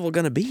festival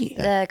going to be?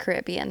 The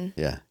Caribbean.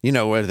 yeah, you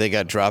know where they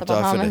got dropped The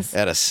off Bahamas.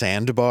 at a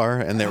sandbar,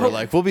 and they were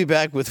like, "We'll be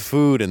back with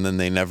food," and then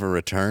they never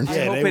returned.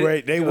 yeah, hope they it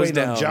wait goes on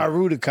down. Ja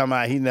Rule to come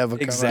out. He never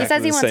come Exactly. He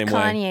says he the wants same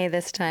way. Kanye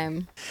this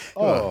time.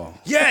 out. Oh,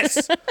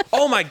 Yes.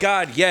 Oh my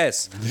God.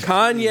 Yes.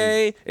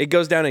 Kanye. It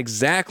goes down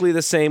exactly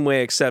the same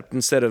way, except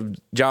instead of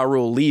Ja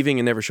Rule leaving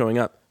and never showing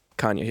up,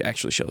 Kanye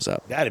actually shows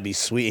up. That'd be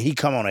sweet. He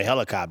come on a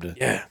helicopter.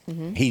 Yeah.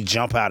 He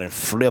jump out and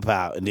flip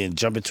out and then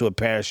jump into a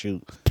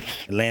parachute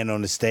and land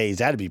on the stage.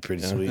 That'd be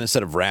pretty sweet.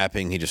 Instead of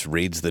rapping, he just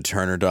reads the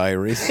Turner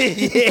Diaries.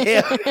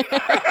 Yeah.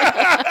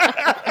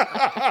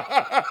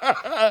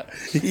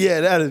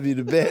 Yeah, that'd be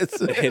the best.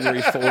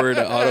 Henry Ford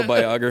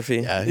autobiography.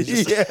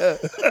 Yeah.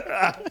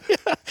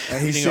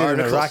 And he's sitting in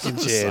a rocking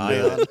chair.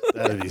 Dude.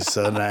 That'd be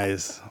so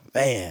nice.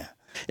 Man.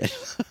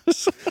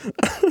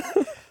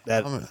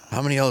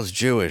 How many else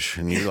Jewish?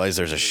 And you realize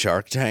there's a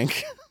Shark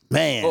Tank?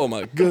 Man. Oh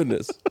my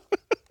goodness.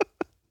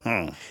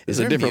 It's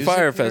a different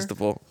fire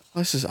festival.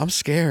 I'm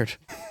scared.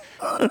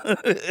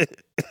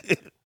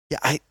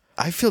 Yeah,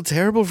 I feel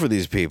terrible for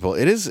these people.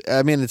 It is,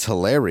 I mean, it's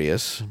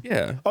hilarious.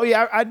 Yeah. Oh,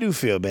 yeah, I do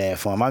feel bad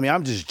for them. I mean,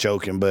 I'm just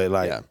joking, but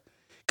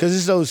because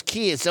it's those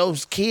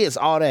kids,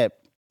 all that,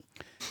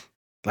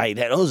 like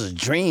that, those are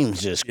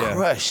dreams just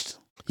crushed.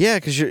 Yeah,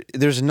 because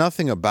there's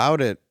nothing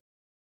about it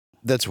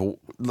that's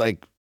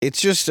like,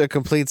 it's just a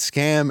complete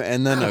scam,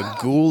 and then a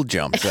ghoul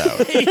jumps out.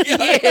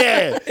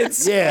 It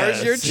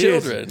scars your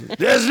children.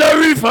 There's no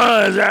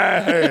refunds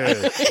out here.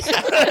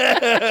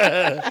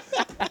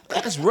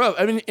 That's rough.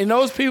 I mean, and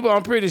those people,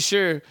 I'm pretty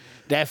sure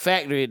that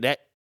factory,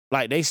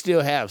 they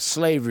still have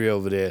slavery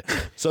over there.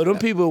 So them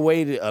people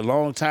waited a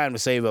long time to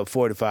save up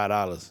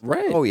 $45.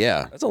 Right. Oh,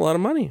 yeah. That's a lot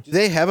of money. Do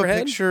they have a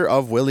picture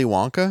of Willy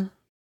Wonka?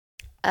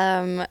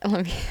 Let me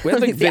We have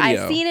the see. video.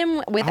 I've seen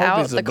him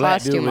without the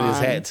black dude costume with on. his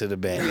hat to the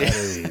back.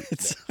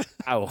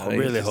 I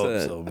really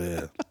hope so,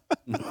 man.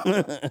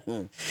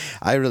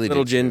 I really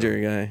Little do. ginger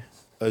guy.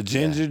 A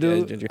ginger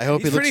dude? Ginger. I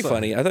hope he's he looks pretty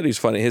funny. I thought he was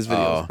funny. His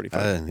video was pretty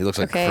funny. He looks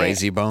like Okay.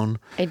 Crazy Bone.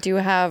 I do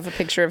have a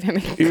picture of him.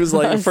 In He was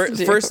like,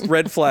 costume. first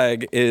red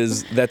flag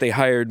is that they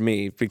hired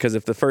me, because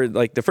if the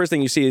first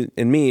thing you see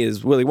in me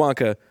is Willy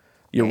Wonka,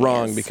 you're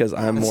wrong, because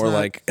I'm more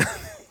like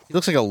He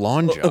looks like a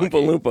lawn jockey.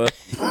 Oompa Loompa.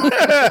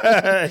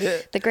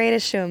 The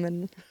Greatest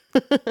Showman.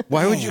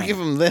 Why would you give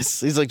him this?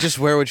 He's like, just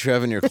wear what you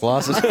have in your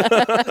closet.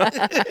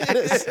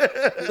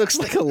 He looks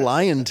like a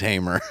lion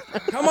tamer.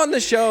 Come on the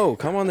show.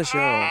 Come on the show.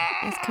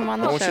 Yes, come on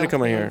the I show. want you to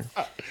come in here.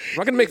 I'm not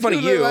going to make fun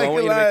of You look you. like I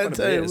want a you to make lion fun of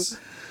tamer. this.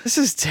 This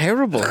is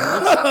terrible.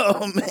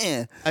 Oh,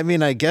 man. I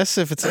mean, I guess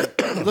if it's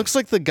it looks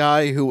like the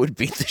guy who would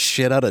beat the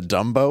shit out of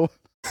Dumbo.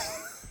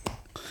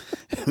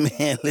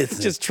 Man,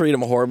 listen. Just treat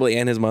him horribly,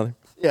 and his mother.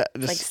 Yeah,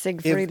 Like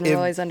Siegfried and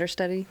Roy's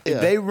understudy.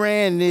 If they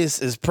ran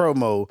this as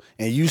promo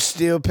and you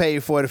still paid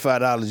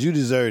 $45, you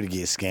deserve to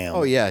get scammed.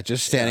 Oh yeah,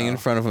 just standing in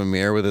front of a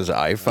mirror with his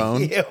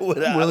iPhone. Yeah, with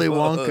Willy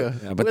iPhone.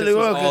 Wonka. Yeah, but Willy this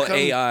was Wonka, all come-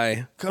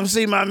 AI. Come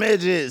see my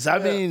midgets. I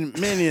mean,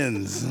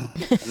 minions.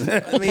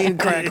 I mean,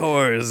 crack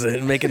whores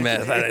and making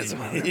meth.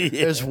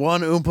 There's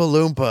one Oompa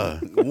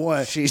Loompa.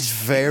 One. She's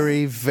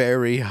very,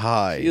 very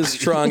high. He is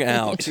strung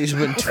out. She's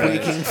been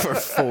tweaking for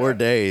 4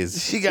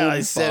 days. She got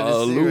like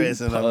 7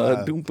 cigarettes in her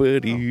mouth.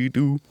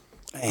 Doompa-dee-doo.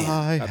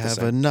 I have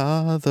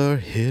another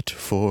hit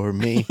for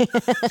me.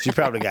 She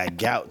probably got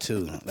gout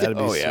too. That'd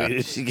be Oh, sweet yeah.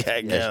 if she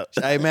got gout.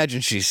 I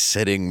imagine she's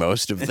sitting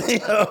most of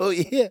the Oh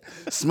yeah,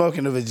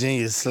 smoking a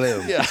Virginia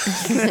Slim. Yeah.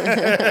 What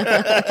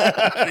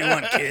do you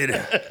want, kid?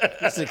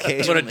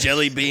 occasion. Want a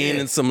jelly bean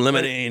and some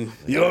lemonade?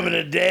 You want me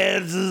to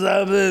dance or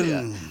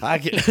something? I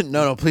can,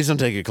 no, please don't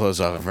take your clothes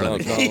off in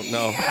front of me.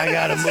 No. I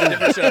gotta move.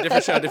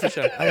 Different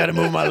show. I gotta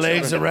move my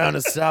legs around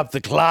to stop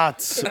the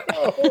clots.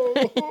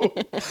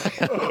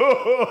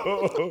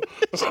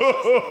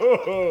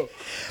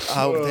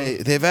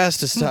 They've asked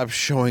to stop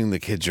showing the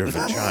kids your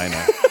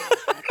vagina.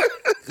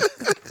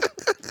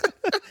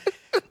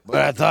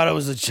 But I thought it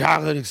was a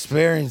chocolate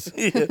experience.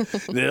 They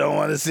don't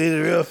want to see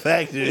the real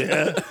factory.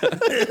 Huh?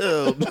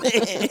 Oh,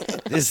 man.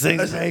 This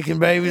thing's making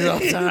babies all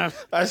the time.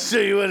 I'll show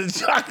you what the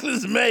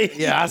chocolate's made.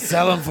 Yeah, I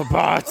sell them for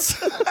parts.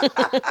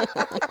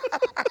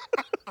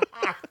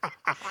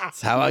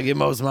 That's how I get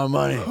most of my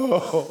money.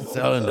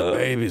 Selling the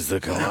babies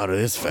that come out of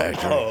this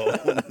factory.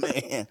 Oh,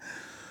 man.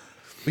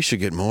 We should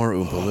get more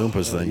Oompa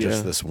Loompas than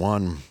just this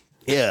one.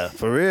 Yeah,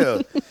 for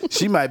real.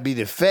 She might be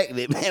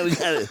defected, man. We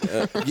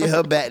gotta get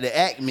her back to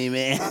Acme,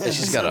 man.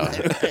 She's got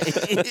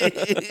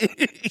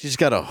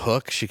a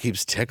hook. She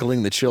keeps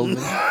tickling the children.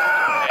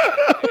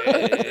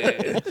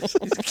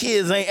 These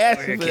kids ain't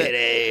asking for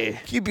that.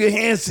 Keep your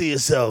hands to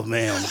yourself,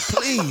 ma'am.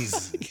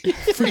 Please.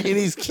 Freaking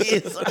these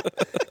kids.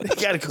 They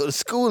gotta go to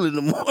school in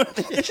the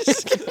morning.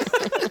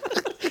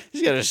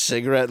 She's got a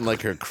cigarette and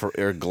like her In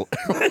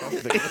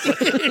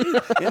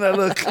her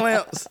little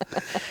clamps.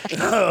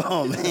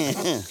 Oh,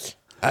 man.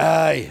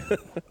 Aye.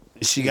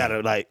 She got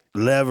to like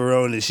lever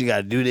on it. She got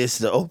to do this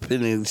to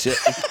open and shut.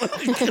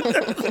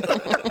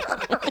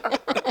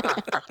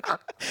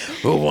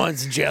 Who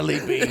wants jelly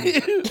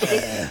bean?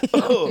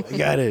 Oh, I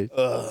got it.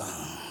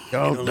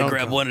 Don't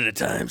grab one at a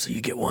time, so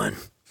you get one.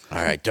 All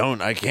right,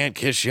 don't. I can't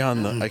kiss you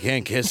on the. I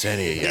can't kiss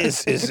any of you.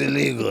 it's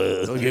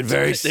illegal. Don't get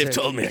very sick. They've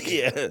told me.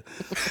 Yeah.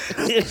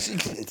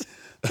 It's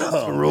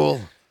a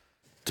rule.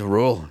 It's a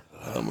rule.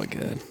 Oh my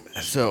god.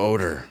 It's the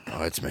odor.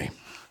 Oh, it's me.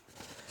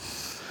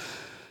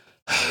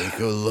 Take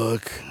a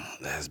look.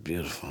 That's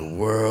beautiful. The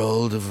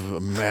world of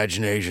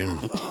imagination.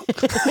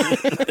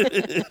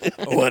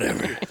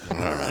 Whatever. All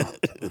right.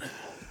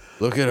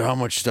 Look at how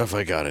much stuff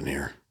I got in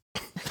here.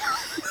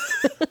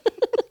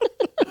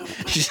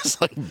 She's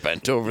just like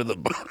bent over the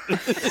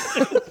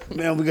bar.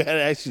 Man, we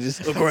gotta actually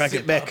just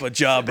sit back, a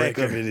job back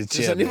up in the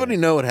chair. Does anybody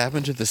know what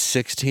happened to the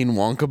 16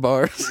 Wonka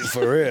bars?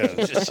 For real?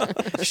 Just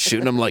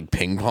shooting them like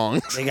ping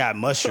pong. They got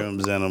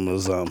mushrooms in them or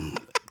something.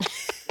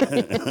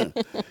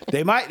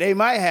 They might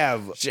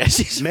have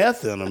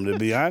meth in them, to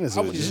be honest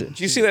with you. Did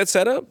you see that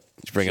setup?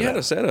 She had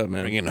a setup,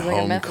 man. Bringing Like a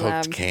home meth cooked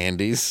lab.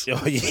 candies.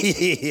 Oh,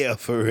 yeah,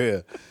 for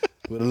real.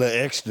 With a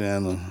little extra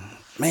in them.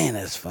 Man,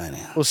 that's funny.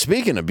 Well,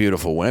 speaking of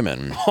beautiful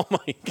women, Oh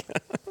my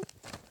god.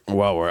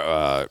 while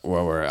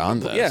we're on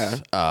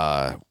this,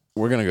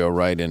 we're gonna go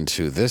right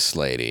into this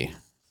lady,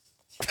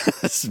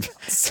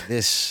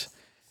 this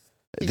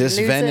lose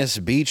Venice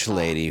Beach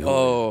lady who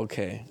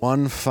Okay.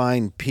 one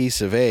fine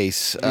piece of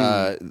ace.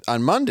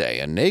 On Monday,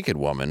 a naked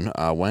woman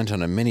went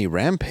on a mini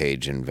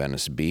rampage in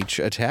Venice Beach,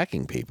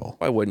 attacking people.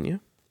 Why wouldn't you?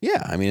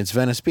 Yeah, I mean it's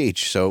Venice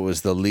Beach, so it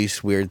was the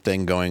least weird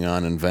thing going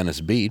on in Venice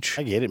Beach.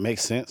 I get it.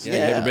 Makes sense. You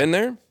ever been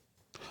there?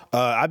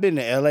 I've been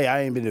to L.A.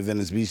 I ain't been to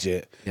Venice Beach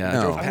yet. Yeah.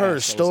 No. I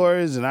heard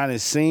stories and I done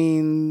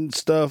seen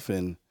stuff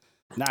and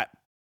I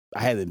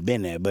haven't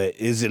been there, but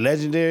is it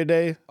legendary,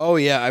 Dave? Oh,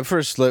 yeah. I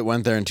first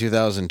went there in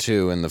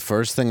 2002, and the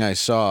first thing I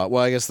saw,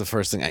 well, I guess the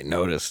first thing I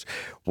noticed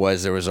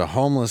was there was a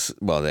homeless,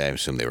 well, I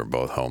assume they were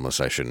both homeless.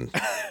 I shouldn't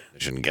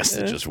guess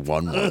that just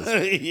one was.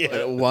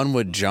 Yeah. One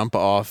would jump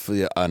off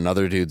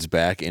another dude's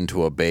back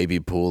into a baby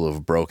pool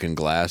of broken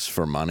glass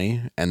for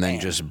money and then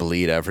just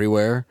bleed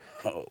everywhere.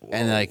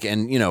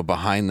 And you know,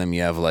 behind them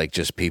you have like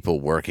just people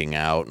working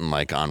out and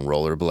like on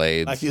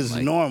rollerblades. Like it's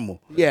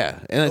normal. Yeah.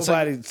 And it's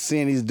like, Nobody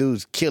seeing these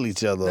dudes kill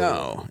each other.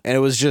 no. And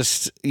it was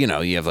just, you know,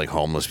 you have like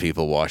homeless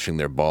people washing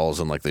their balls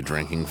in like the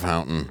drinking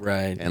fountain.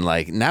 Right. And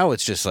like now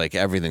it's just like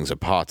everything's a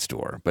pot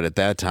store. But at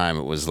that time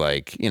it was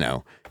like, you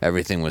know,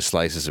 everything was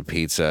slices of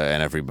pizza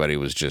and everybody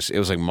was just, it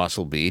was like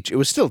Muscle Beach. It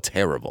was still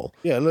terrible.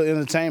 Yeah, a little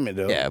entertainment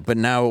though. Yeah. But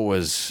now it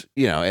was,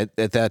 you know,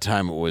 at that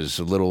time it was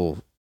a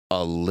little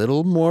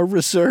more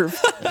reserved.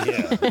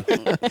 Yeah.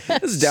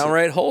 It's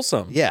downright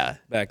wholesome. Yeah.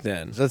 Back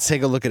then. Let's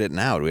take a look at it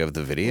now. Do we have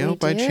the video We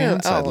by do.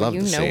 chance? I'd Oh, love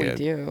you to know see we it.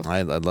 do.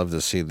 I'd love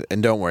to see.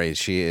 And don't worry,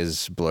 she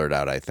is blurred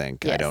out, I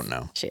think. I Yes, don't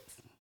know. she is.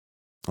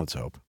 Let's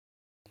hope.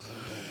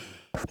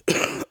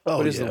 Oh,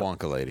 What is yeah. the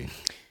Wonka lady?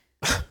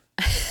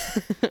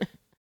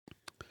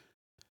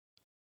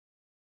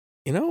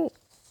 You know,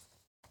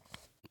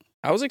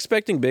 I was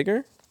expecting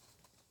bigger.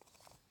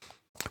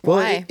 Well,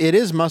 Why? it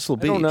is Muscle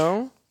Beach. I don't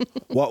know.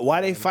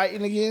 Why they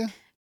fighting again?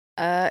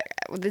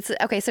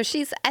 Okay, so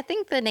I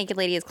think the naked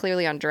lady is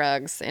clearly on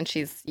drugs and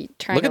she's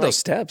trying Look to at those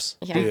steps.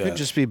 Yeah. You could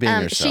just be being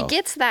She yourself.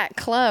 gets that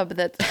club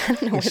that I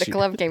don't know where the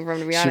club came from,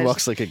 to be honest. She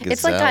walks like a gazelle.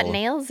 It's like got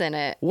nails in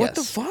it. What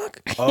the Yes.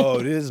 fuck? Oh,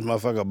 this is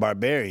motherfucker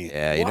barbarian.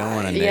 Yeah, you don't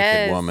want a naked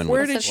Yes. woman.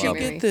 Where with did That's she so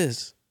get scary.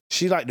 this?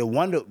 She like the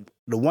Wonder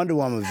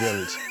Woman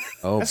village.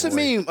 Oh, That's a boy.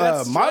 mean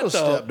That's model what,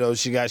 though? step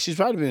though. She's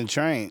probably been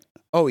trained.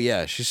 Oh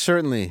yeah,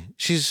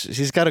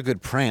 she's got a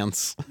good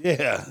prance.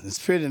 Yeah, it's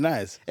pretty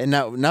nice. And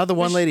now the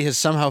one lady has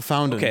somehow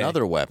found Okay.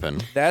 another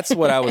weapon. That's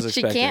what I was She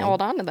expecting. can't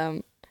hold on to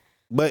them.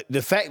 But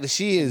the fact that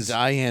she is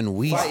Diane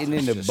Weiss. fighting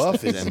in the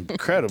buff is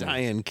incredible.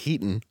 Diane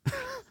Keaton.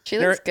 She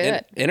In her, looks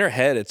good. in her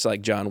head, it's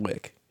like John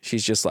Wick.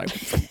 She's just like,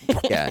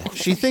 Yeah,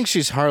 she thinks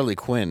she's Harley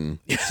Quinn.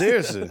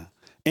 Seriously.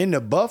 In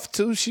the buff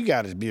too, she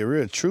got to be a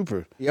real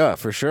trooper. Yeah,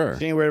 for sure.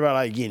 She ain't worried about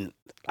like getting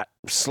like,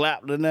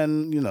 slapped or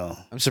nothing, you know.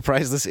 I'm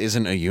surprised this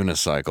isn't a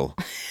unicycle.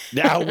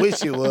 I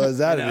wish it was.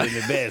 That'd have been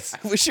the best.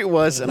 I wish it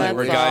was, and I That's a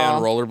really- guy on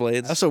all.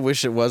 rollerblades. I also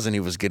wish it was, and he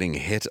was getting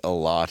hit a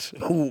lot.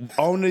 Ooh,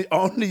 on the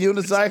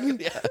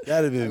unicycle? Yeah.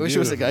 That'd have been I wish it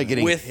was a guy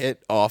getting With-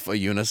 hit off a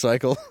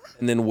unicycle.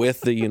 And then with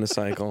the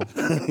unicycle.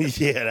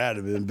 Yeah, that'd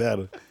have been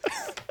better.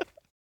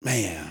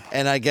 Man.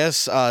 And I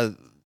guess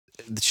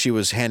she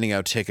was handing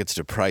out tickets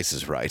to Price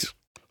is Right.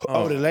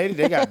 Oh, the lady,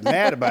 they got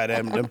mad about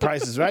them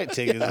Price is Right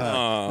tickets.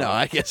 Huh? No,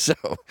 I guess so.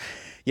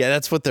 Yeah,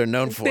 that's what they're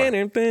known for.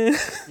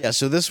 Yeah,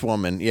 so this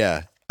woman,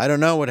 I don't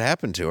know what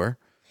happened to her.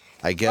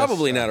 I guess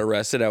Probably not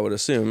arrested, I would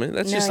assume.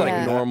 That's No, just like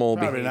yeah. normal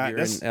Probably not.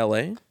 behavior in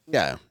LA.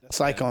 Yeah, It's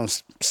like on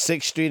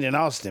 6th Street in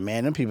Austin,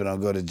 man. Them people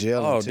don't go to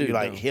jail Oh, until you dude,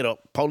 like no. hit a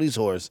police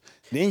horse.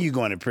 Then you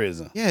going to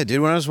prison. yeah,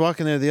 dude. When I was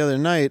walking there the other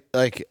night,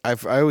 like I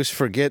always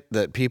forget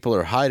that people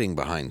are hiding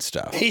behind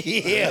stuff.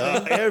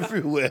 Yeah,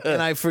 everywhere.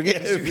 And I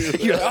forget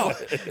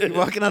you're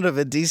walking out of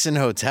a decent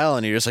hotel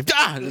and you're just like,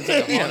 it's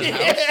like a haunted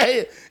house.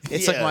 Yeah.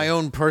 It's like my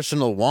own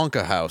personal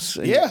Wonka house.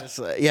 And Yeah. you're just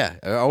like- yeah.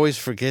 I always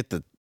forget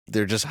that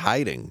they're just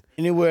hiding.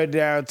 Anywhere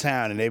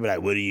downtown, and they be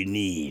like, "What do you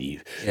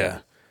need?" Yeah.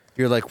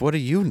 You're like, what do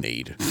you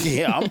need?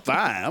 Yeah, I'm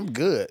fine. I'm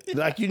good.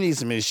 Like, you need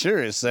some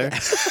insurance, sir.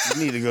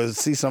 You need to go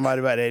see somebody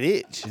about that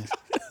itch.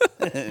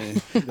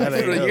 You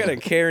gotta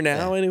care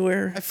now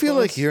anywhere? I feel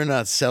like you're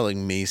not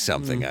selling me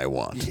something I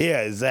want.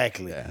 Yeah,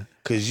 exactly.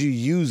 Because you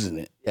using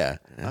it. Yeah.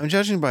 I'm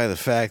judging by the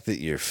fact that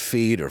your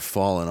feet are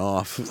falling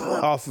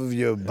off of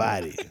your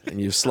body. And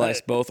you've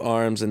sliced both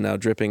arms and now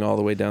dripping all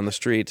the way down the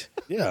street.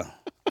 Yeah.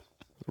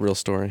 Real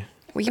story.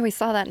 We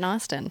saw that in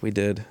Austin. We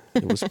did.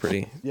 It was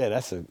pretty. Yeah,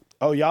 that's a...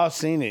 Oh, y'all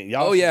seen it.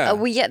 Y'all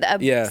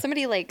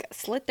Somebody like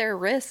slit their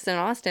wrists in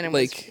Austin and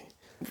we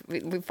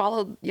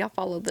followed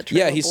the trail.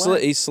 Yeah,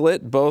 he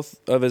slit both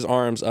of his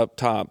arms up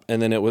top,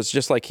 and then it was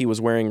just like he was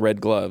wearing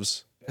red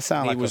gloves. That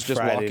sounds like he was a just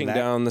Friday walking night.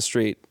 down the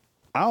street.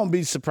 I don't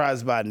be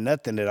surprised by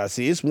nothing that I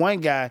see. It's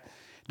one guy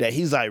that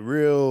he's like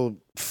real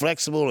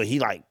flexible and he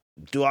like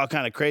do all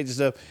kind of crazy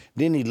stuff.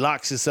 Then he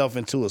locks himself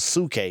into a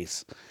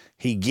suitcase.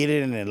 He get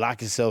in and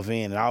lock himself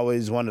in. And I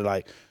always wonder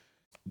like,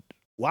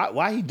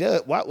 why he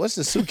does? What's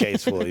the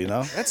suitcase for? You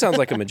know? That sounds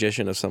like a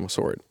magician of some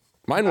sort.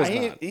 Mine was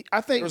not. I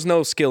think there was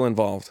no skill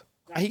involved.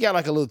 He got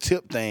like a little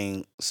tip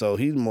thing, so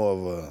he's more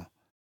of a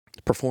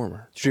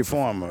performer, street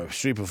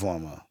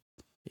performer.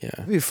 Yeah,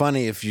 it'd be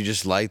funny if you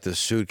just light the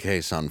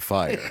suitcase on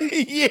fire.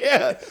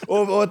 Yeah,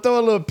 or throw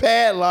a little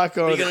padlock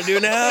on. What are you gonna do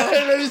now?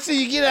 Let me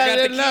see you get out of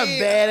there now,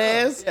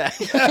 badass. Yeah.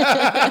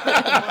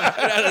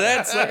 Out of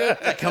that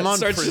sucker. Come on,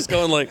 starts just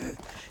going like,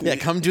 yeah,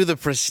 come do the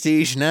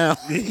prestige now.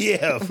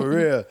 Yeah, for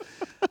real.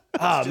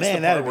 Oh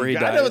man, that'd be great.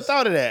 I never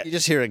thought of that. You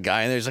just hear a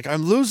guy and he's like,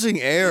 "I'm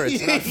losing air."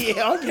 It's not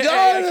yeah, I'm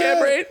I can't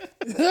breathe.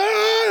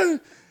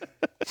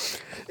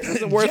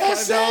 Is it worth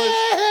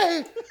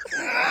 $5?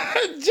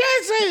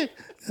 Jackson.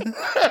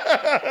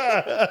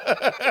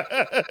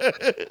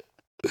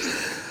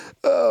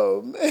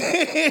 Oh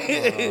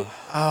man.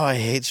 Oh, I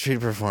hate street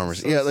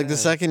performers. Yeah, like the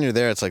second you're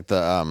there, it's like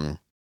the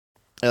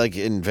like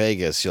in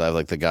Vegas, you'll have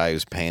like the guy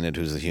who's painted,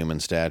 who's the human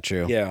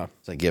statue. Yeah,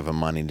 it's like give him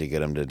money to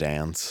get him to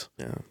dance.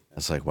 Yeah,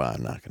 it's like, wow,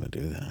 I'm not going to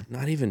do that.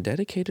 Not even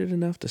dedicated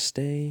enough to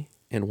stay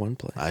in one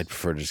place. I'd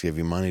prefer to just give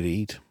you money to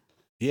eat.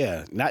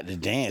 Yeah, not to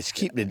dance.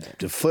 Keep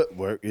the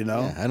footwork, you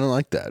know. Yeah, I don't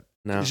like that.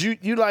 No, 'cause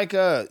you like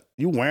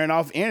you wearing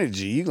off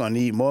energy. You're gonna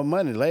need more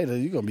money later.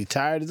 You're gonna be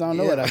tired as I don't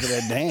know what after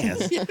that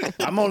dance.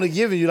 I'm only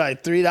giving you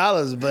like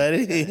 $3,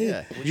 buddy.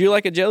 Yeah. Would you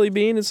like a jelly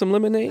bean and some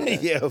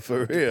lemonade? Yeah,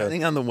 for real.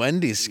 Depending on the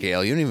Wendy's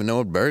scale, you don't even know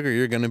what burger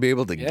you're going to be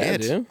able to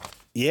get. Dude.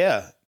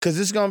 Yeah, because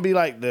it's gonna be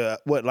like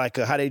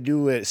how they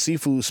do at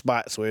seafood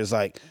spots where it's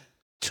like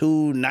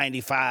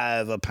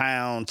 $2.95 a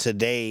pound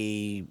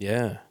today.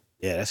 Yeah,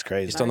 that's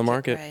crazy. Just on the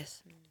market.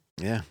 Price.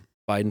 Yeah.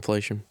 Fight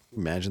inflation.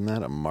 Imagine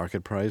that, a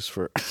market price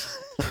for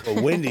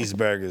Wendy's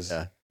burgers.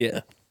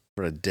 Yeah.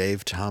 For a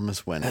Dave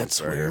Thomas Wendy's That's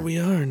burger. where we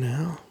are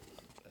now.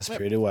 That's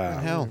pretty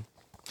wild. Hell.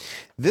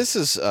 This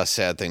is a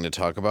sad thing to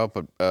talk about,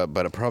 but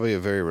probably a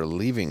very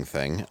relieving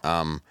thing.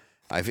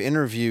 I've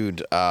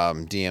interviewed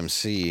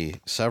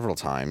DMC several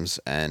times,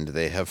 and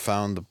they have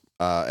solved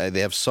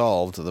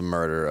the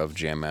murder of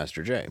Jam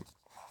Master Jay.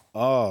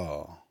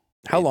 Oh.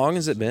 How long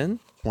has it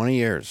been? 20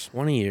 years.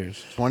 20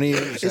 years. 20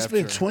 years. It's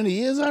been 20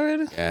 years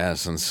already? Yeah,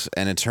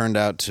 and it turned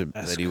out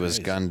that he was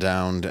gunned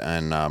down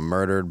and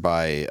murdered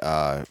by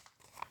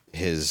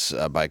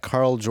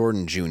Carl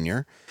Jordan Jr.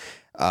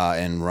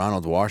 And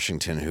Ronald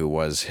Washington, who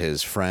was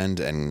his friend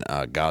and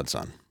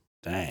godson.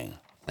 Dang.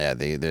 Yeah,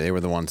 they were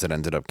the ones that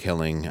ended up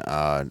killing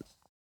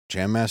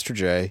Jam Master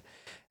Jay,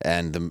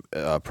 and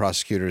the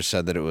prosecutors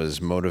said that it was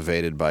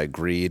motivated by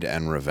greed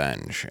and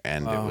revenge,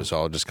 and it was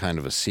all just kind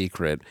of a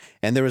secret.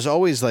 And there was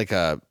always like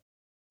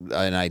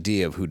an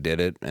idea of who did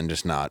it, and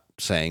just not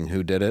saying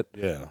who did it.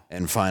 Yeah.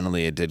 And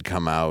finally, it did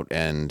come out,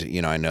 and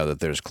I know that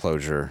there's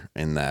closure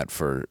in that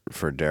for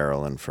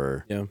Daryl and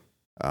for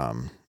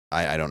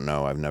I don't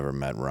know. I've never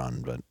met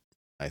Ron, but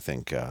I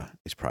think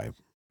he's probably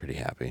pretty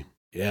happy.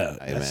 Yeah,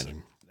 I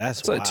imagine.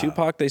 That's so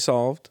Tupac they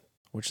solved,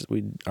 which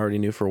we already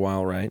knew for a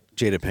while, right?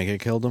 Jada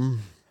Pinkett killed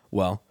him.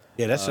 Well,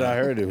 yeah, that's what I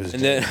heard. It was.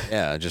 And then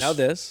just now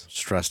this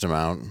stressed him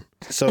out.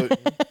 So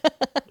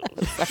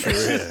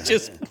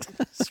just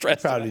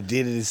stressed. Probably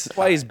did it.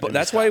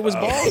 That's why he was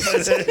bald.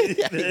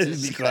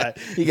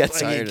 He got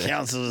tired.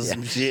 Counsels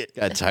some shit.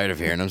 Got tired of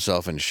hearing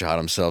himself and shot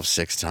himself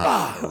 6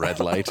 times. At a red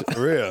light.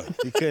 For real,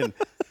 he couldn't.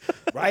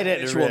 Right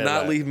at the Bitch red will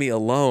not light. leave me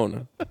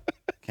alone.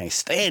 Can't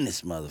stand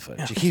this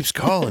motherfucker. She keeps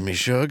calling me,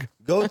 Shug.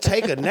 Go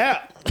take a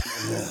nap.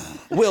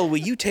 Will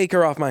you take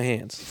her off my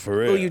hands? For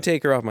real. Will you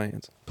take her off my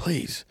hands?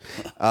 Please.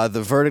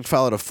 The verdict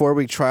followed a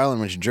 4-week trial in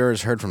which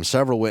jurors heard from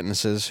several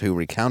witnesses who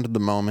recounted the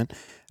moment.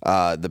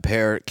 The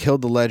pair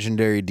killed the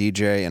legendary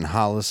DJ in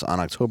Hollis on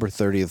October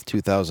 30th,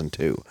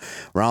 2002.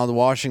 Ronald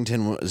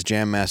Washington was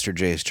Jam Master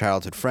Jay's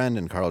childhood friend,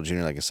 and Carl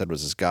Jr., like I said,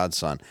 was his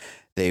godson.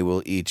 They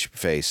will each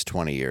face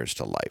 20 years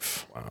to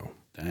life. Wow.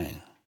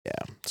 Dang.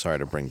 Yeah. Sorry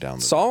to bring down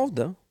the... Solved,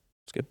 though.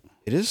 It's good.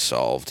 It is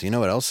solved. You know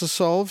what else is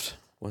solved?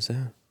 What's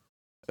that?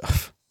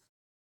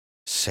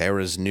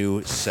 Sarah's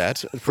new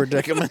set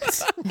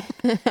predicaments.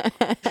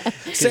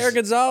 Sarah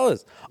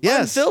Gonzalez.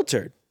 Yes.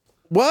 Unfiltered.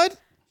 What?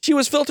 She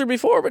was filtered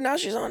before, but now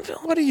she's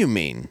unfiltered. What do you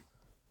mean?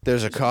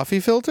 There's a coffee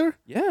filter?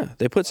 Yeah,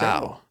 they put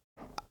several.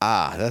 Ow.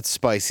 Ah, that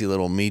spicy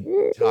little meat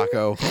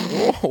Taco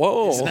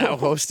Whoa. is now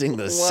hosting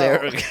the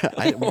Sarah.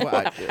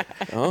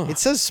 It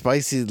says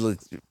Spicy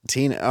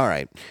Latina. All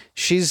right.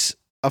 She's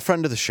a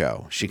friend of the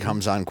show. She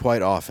comes on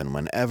quite often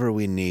whenever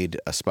we need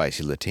a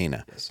Spicy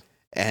Latina. Yes.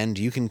 And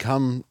you can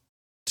come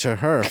to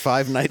her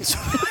 5 nights a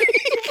week.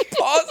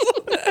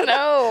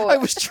 No. I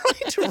was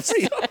trying to read.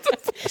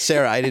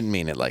 Sarah, I didn't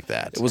mean it like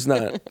that. It was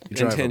not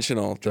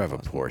intentional. Drive a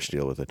Porsche,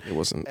 deal with it. It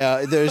wasn't.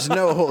 There's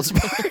no holds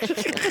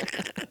barred.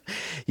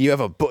 You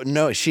have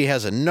she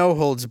has a no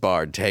holds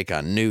barred take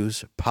on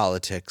news,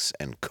 politics,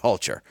 and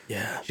culture.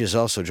 Yeah. She is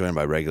also joined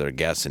by regular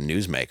guests and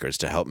newsmakers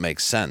to help make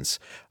sense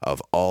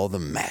of all the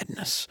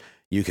madness.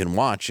 You can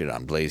watch it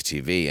on Blaze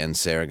TV and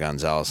Sarah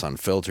Gonzalez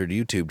Unfiltered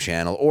YouTube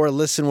channel, or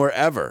listen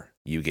wherever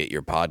you get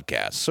your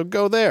podcasts. So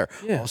go there.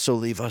 Yeah. Also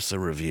leave us a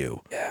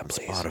review on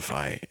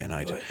Spotify and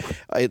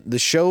iTunes. The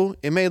show,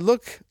 it may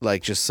look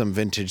like just some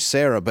vintage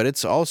Sarah, but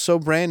it's also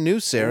brand new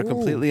Sarah,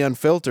 completely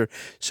unfiltered.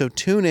 So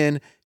tune in,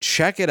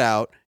 check it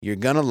out. You're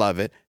going to love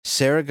it.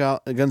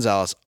 Sarah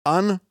Gonzalez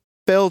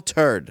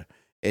Unfiltered.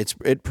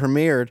 It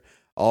premiered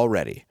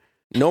already.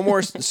 No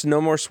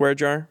more swear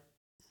jar.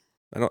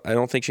 I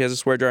don't think she has a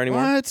swear jar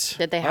anymore. What?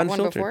 Did they have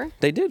Unfiltered. one before?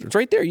 They did. It's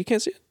right there. You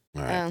can't see it.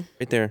 All right.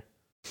 Right there.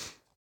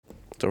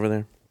 It's over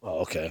there. Oh,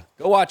 okay.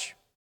 Go watch.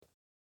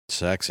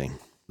 Sexy.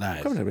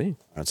 Nice. Come to me.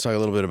 Let's talk a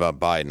little bit about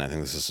Biden. I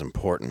think this is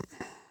important.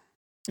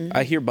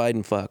 I hear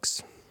Biden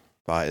fucks.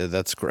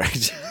 That's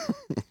great.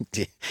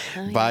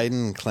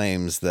 Biden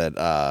claims that,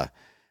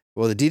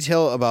 the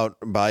detail about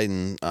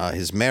Biden,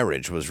 his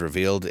marriage was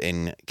revealed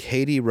in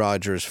Katie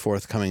Rogers'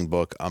 forthcoming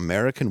book,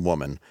 American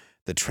Woman,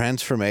 The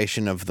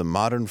Transformation of the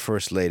Modern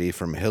First Lady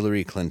from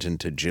Hillary Clinton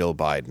to Jill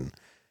Biden.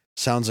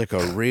 Sounds like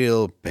a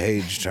real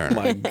page turner.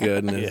 My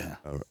goodness. Yeah.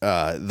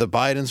 The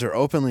Bidens are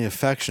openly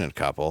affectionate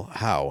couple.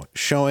 How?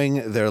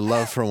 Showing their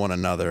love for one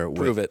another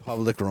with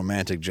public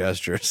romantic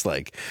gestures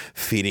like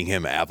feeding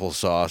him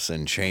applesauce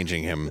and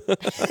changing him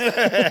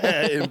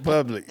in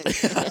public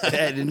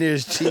at the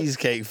nearest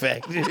cheesecake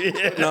factory.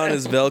 On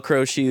his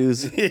Velcro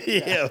shoes.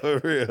 Yeah,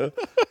 for real.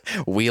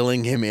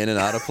 Wheeling him in and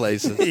out of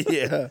places.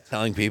 Yeah.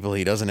 Telling people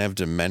he doesn't have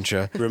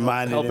dementia.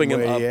 Helping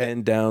him up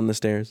and down the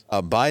stairs.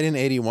 Biden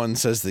 81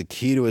 says the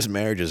key to his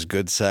marriage is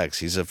good sex.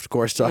 He's of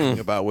course talking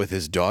about with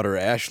his daughter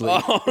Ashley.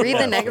 Read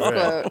the next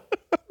quote.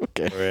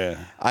 Okay.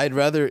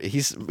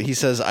 He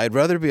says I'd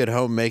rather be at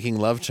home making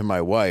love to my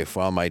wife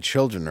while my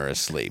children are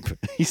asleep.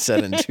 He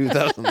said in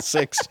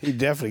 2006. He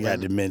definitely got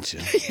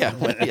dementia. Yeah,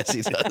 yes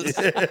he does.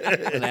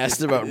 And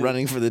asked about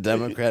running for the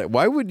Democratic.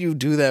 Why would you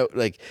do that?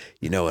 Like,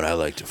 you know what I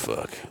like to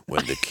fuck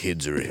when the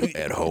kids are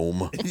at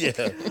home. Yeah.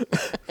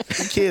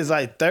 The kid's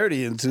like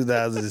 30 in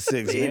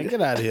 2006. Man,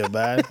 get out of here,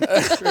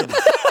 Biden.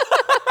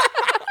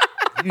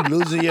 You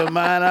losing your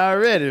mind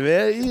already,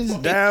 man. You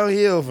just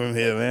downhill from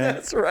here, man.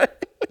 That's right.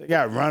 They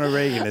got Ronald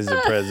Reagan as the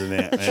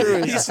president. Man.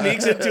 True. He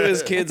sneaks into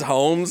his kids'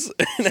 homes.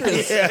 Yeah.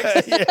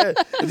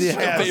 It's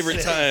my favorite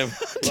time.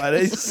 Why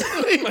they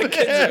sleep? My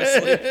kids are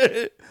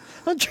asleep.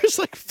 I'm just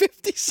like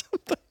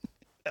 50-something.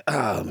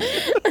 Oh, man.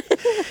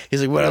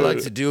 He's like, what I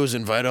like to do is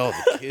invite all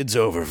the kids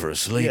over for a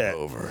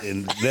sleepover.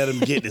 And let them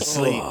get to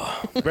sleep.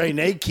 Bring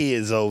their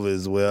kids over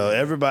as well.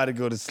 Everybody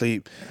go to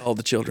sleep. All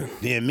the children.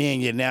 Then me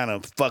and get down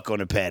and fuck on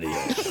the patio.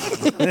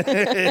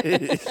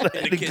 It's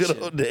like the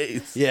good old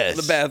days. Yes.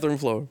 The bathroom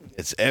floor.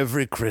 It's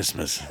every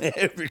Christmas.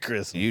 Every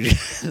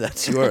Christmas.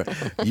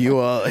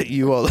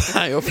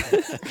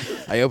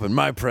 I open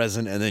my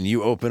present and then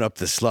you open up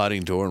the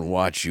sliding door and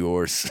watch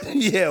yours.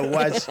 Yeah,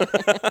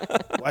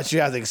 watch you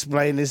have to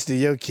explain this to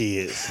your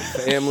kids.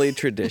 Family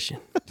tradition.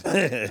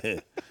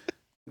 Oh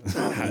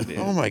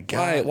my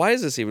God. Why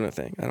is this even a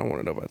thing? I don't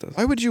want to know about this.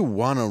 Why would you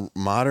want a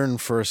modern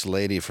first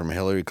lady from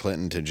Hillary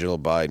Clinton to Jill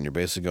Biden? You're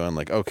basically going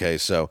like, okay,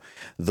 so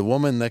the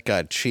woman that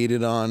got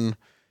cheated on.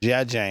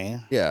 G.I.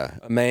 Jane. Yeah.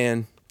 A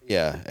man.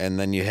 Yeah. And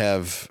then you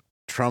have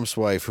Trump's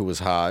wife who was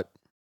hot.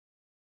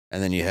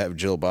 And then you have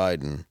Jill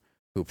Biden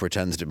who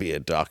pretends to be a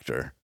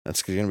doctor.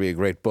 That's going to be a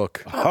great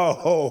book.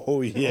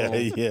 Oh,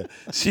 yeah.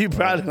 She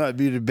probably might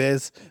be the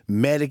best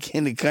medic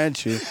in the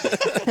country.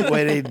 The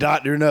way they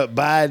doctoring up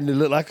Biden to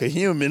look like a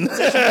human.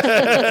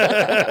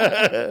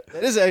 That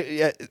is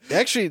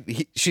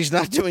actually, she's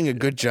not doing a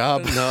good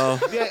job. No.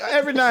 Yeah,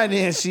 every now and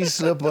then she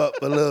slip up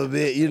a little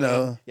bit, you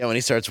know. Yeah, when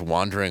he starts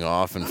wandering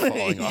off and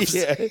falling off.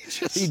 Yeah,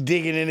 he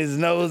digging in his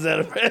nose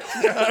at a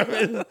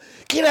restaurant.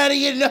 Get out of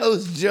your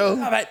nose, Joe.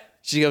 Stop it.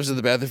 She goes to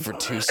the bathroom for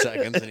 2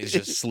 seconds and he's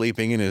just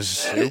sleeping in his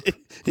soup.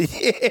 Yeah.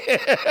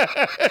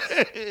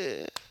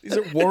 These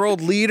are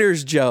world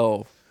leaders,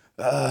 Joe.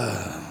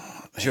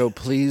 Joe,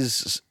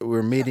 please,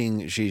 we're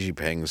meeting Xi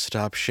Jinping.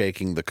 Stop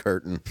shaking the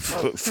curtain.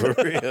 For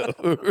real.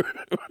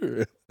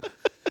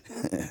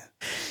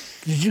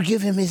 Did you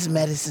give him his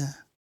medicine?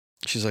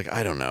 She's like,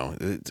 I don't know.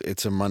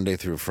 It's a Monday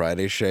through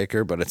Friday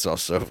shaker, but it's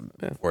also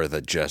for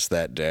just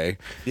that day.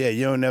 Yeah,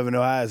 you don't never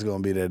know how it's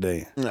going to be that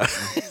day.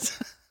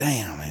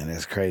 Damn, man,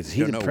 that's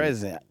crazy. He's the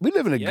president. We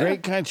live in a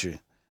great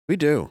country. We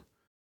do.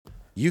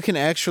 You can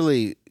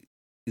actually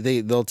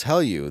they'll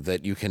tell you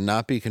that you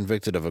cannot be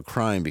convicted of a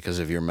crime because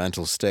of your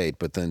mental state,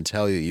 but then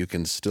tell you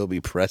can still be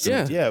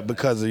president. Yeah,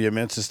 because of your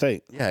mental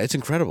state. Yeah, it's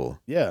incredible.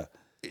 Yeah.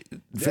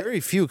 Very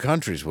few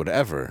countries would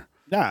ever.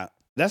 Nah,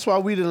 that's why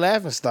we the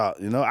laughing stock.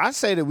 I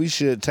say that we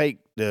should take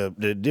the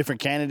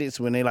different candidates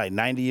when they like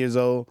 90 years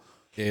old.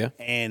 Yeah.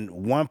 And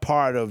one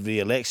part of the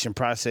election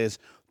process,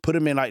 put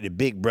them in like the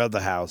Big Brother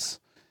house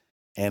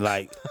and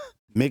like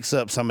mix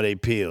up some of their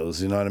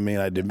pills. You know what I mean?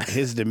 Like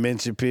his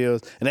dementia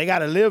pills. And they got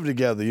to live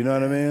together. You know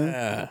what I mean?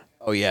 Yeah.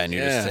 Oh, yeah. And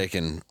you're just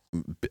taking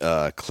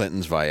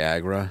Clinton's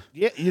Viagra.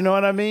 Yeah. You know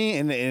what I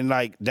mean? And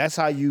like, that's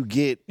how you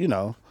get,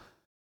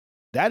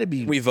 that'd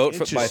be. We vote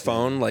by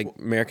phone like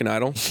American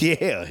Idol.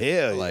 Yeah.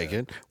 Hell. Like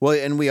it. Well,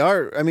 and we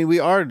are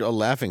a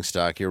laughing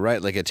stock. You're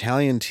right. Like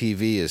Italian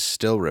TV is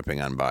still ripping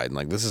on Biden.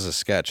 Like this is a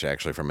sketch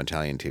actually from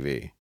Italian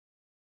TV.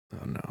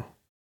 Oh, no.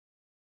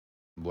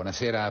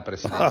 Buonasera,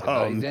 Presidente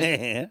Biden.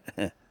 Man.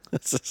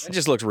 It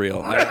just looked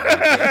real. Good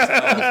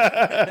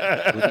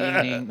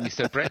evening,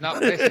 Mr. President.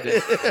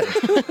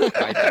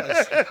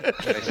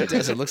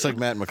 It looks like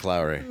Matt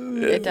McClowry.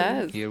 It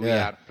does. Here we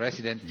are,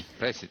 President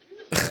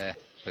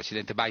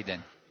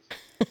Biden.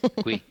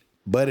 Qui.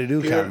 But it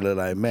do kind of look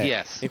like Matt.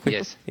 Yes.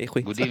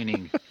 Good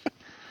evening.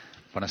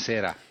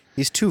 Buonasera.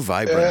 He's too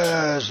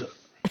vibrant.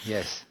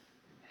 Yes.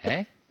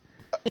 Eh?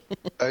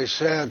 I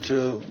said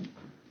to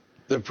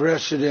the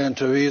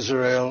president of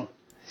Israel,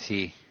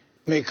 Sì.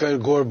 Mikhail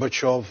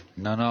Gorbachev.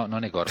 No,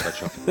 non è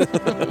Gorbachev.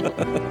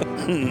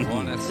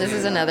 This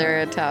is another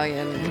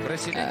Italian.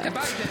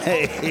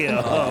 Hey,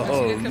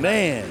 oh,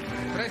 man.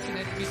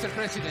 President, Mr.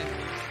 President.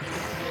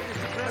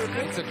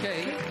 It's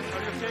okay.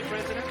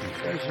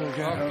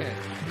 Okay.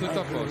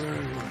 Tutto a posto.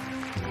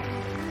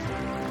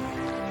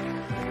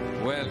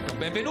 Welcome.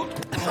 Benvenuto.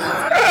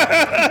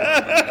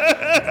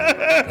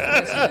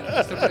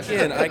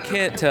 Again, I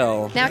can't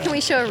tell. Now, can we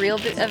show a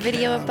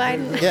video of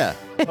Biden? Yeah.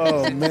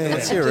 Oh, man.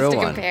 Let's see a Just real to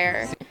one.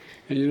 compare.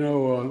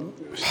 And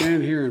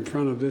stand here in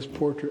front of this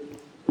portrait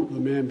of the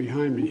man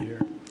behind me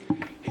here.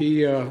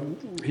 He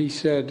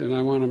said, and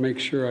I want to make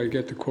sure I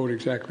get the quote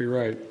exactly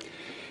right.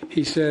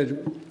 He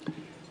said,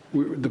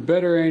 the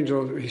better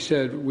angels, he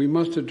said, we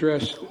must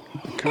address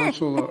the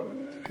council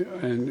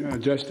and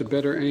address the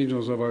better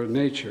angels of our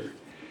nature.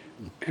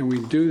 And we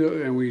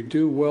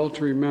do well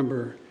to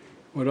remember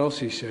what else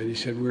he said. He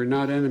said, we're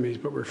not enemies,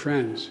 but we're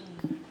friends.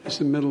 This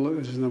is in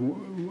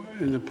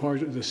the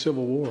part of the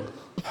Civil War.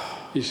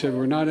 He said,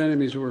 we're not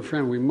enemies, but we're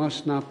friends. We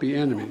must not be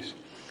enemies.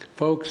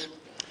 Folks,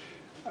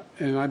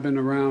 and I've been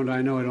around,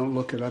 I know I don't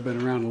look it, I've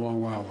been around a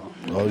long while.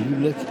 Oh, you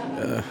look.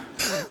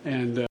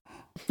 And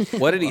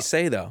What did he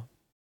say, though?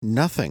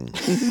 Nothing.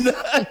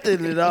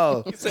 Nothing at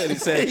all. He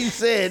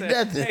said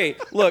nothing. Hey,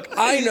 look,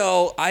 I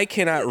know I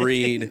cannot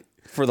read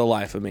for the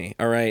life of me,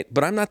 all right?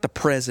 But I'm not the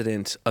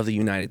president of the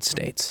United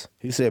States.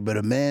 He said, but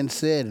a man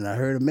said, and I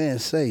heard a man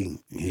say.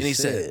 He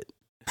said.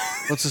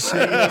 What's the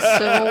saying?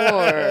 Civil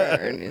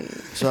War.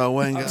 So I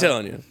went I'm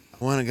telling you.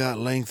 and got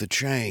length of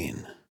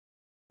chain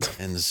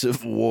in the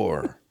Civil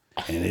War.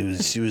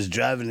 And she was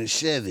driving a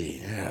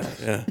Chevy.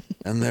 Yeah.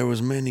 And there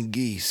was many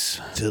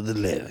geese. To the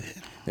levee.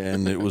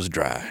 And it was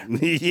dry.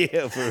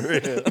 Yeah, for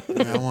real.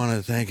 I want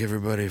to thank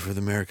everybody for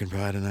the American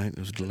pie tonight. It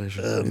was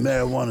delicious.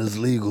 Marijuana's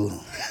legal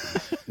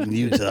in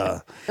Utah.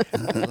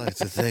 I'd like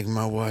to thank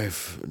my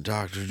wife,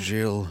 Dr.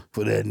 Jill.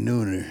 For that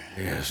nooner.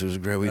 Yes, it was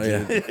great. We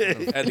did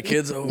it. Had the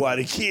kids over. Why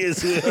the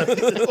kids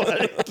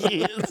asleep.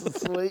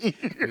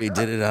 We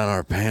did it on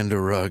our panda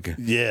rug in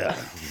Yeah.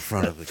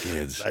 front of the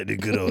kids. Like the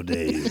good old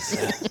days.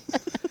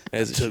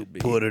 As it should be.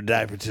 Pulled her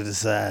diaper to the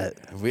side.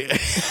 We,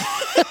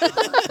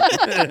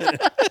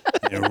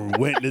 And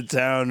went to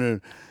town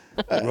and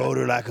rode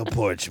her like a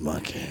porch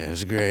monkey. it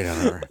was great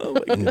on our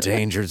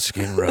endangered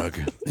skin rug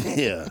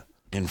Yeah.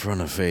 in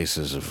front of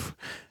faces of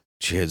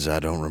kids I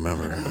don't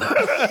remember.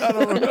 I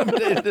don't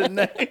remember the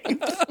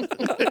names.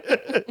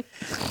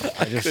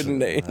 I just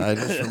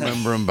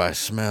remember them by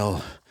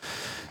smell.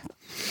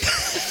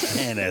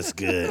 Man, that's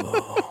good.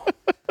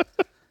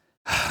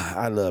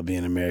 I love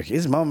being American.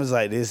 It's moments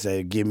like this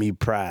that give me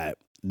pride.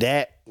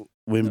 That,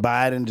 when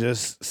Biden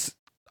just,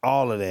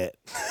 all of that.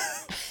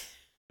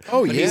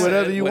 Oh, Be yeah.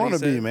 whatever you What he want to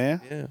be, said.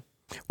 man. Yeah.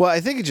 Well, I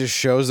think it just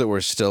shows that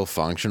we're still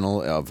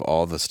functional of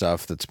all the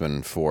stuff that's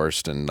been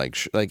forced and like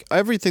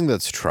everything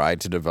that's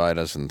tried to divide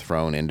us and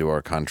thrown into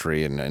our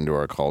country and into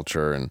our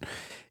culture. And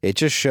it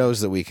just shows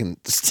that we can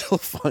still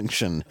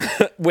function.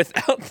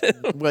 Without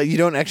them. Well, you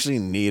don't actually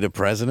need a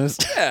president.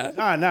 Yeah.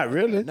 Nah, not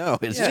really. No,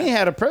 it's She ain't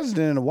had a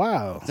president in a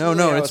while. no,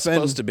 how it's it's been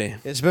supposed to be.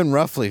 It's been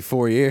roughly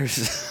 4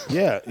 years.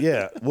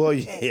 Yeah. Well,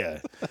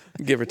 yeah.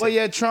 Give or take. Well,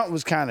 yeah, Trump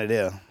was kind of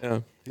there. Yeah.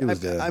 He was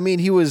there. I mean,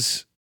 he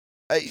was.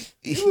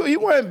 He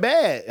wasn't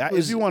bad.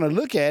 If you want to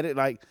look at it,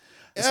 like,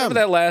 Some of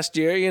that last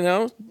year,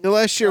 The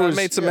last year was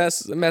made some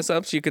mess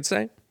ups, you could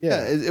say.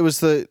 Yeah, it was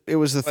the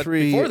But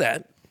three before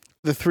that,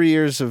 the 3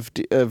 years of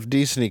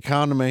decent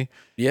economy.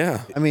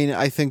 yeah. I mean,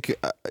 I think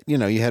you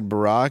had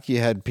Barack, you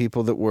had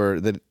people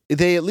that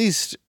they at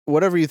least,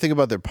 whatever you think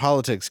about their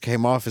politics,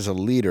 came off as a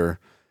leader,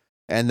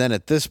 and then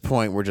at this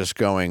point we're just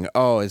going,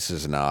 oh, this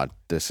is not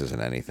this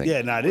isn't anything.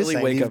 Yeah, this Really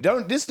ain't wake even,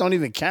 up. this don't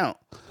even count.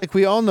 Like,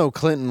 we all know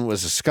Clinton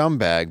was a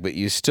scumbag, but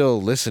you still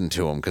listened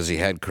to him because he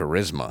had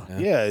charisma.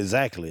 Yeah,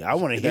 exactly. I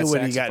want to hear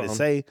what he got to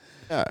say.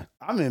 Yeah.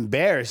 I'm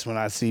embarrassed when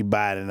I see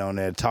Biden on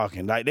there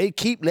talking. Like, they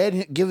keep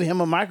giving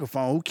him a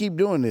microphone. Who keep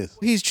doing this?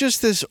 He's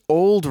just this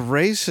old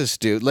racist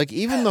dude. Like,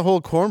 even the whole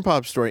corn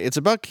pop story, it's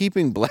about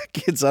keeping black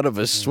kids out of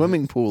a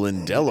swimming pool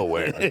in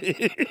Delaware.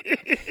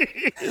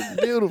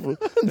 It's beautiful.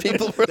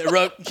 People they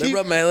rub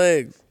my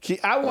legs.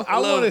 I want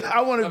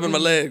to rubbing my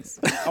legs.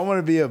 I want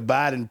to be a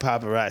Biden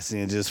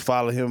paparazzi and just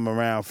follow him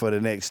around for the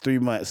next 3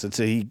 months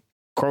until he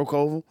croak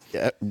over.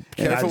 Yeah,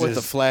 careful with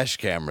the flash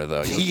camera,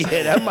 though.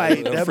 Yeah, that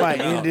might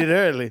end it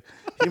early.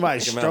 He might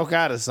stroke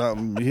out or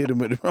something. You hit him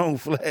with the wrong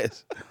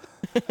flash.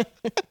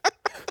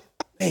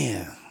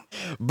 Man,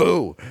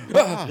 boo!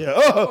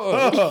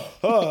 Yeah.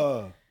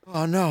 Oh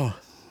no!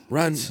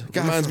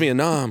 Reminds me of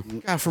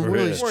Nam. Guy from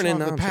Willie's Born in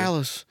Chocolate Nam,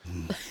 Palace.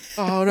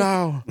 Oh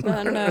no!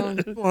 Oh, no. One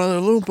of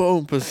the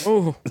Loompa Oompas.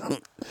 Oh,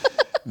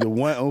 The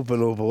one Oompa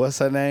Loompa, what's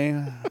her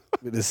name?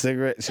 With the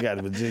cigarette, she got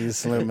the Virginia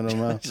Slim in her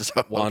mouth. Just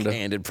a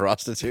handed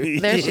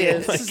prostitute. There she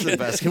is. This is the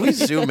best. Can we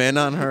zoom in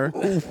on her?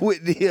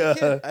 With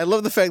the, I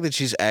love the fact that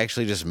she's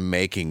actually just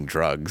making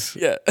drugs.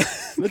 yeah.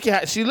 look at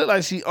how she look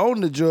like she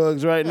owned the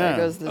drugs right There now.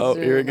 goes the Oh,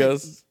 zoom. here it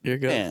goes. Here it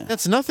goes. Man.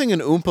 That's nothing an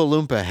Oompa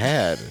Loompa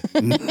had.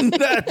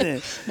 Nothing.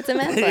 It's a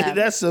meth lab.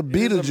 That's a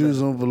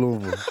Beetlejuice Oompa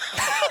Loompa.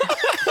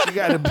 She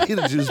got a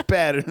Beetlejuice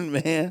pattern,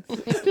 man.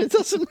 It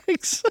doesn't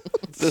make sense.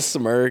 The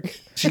smirk.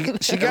 She got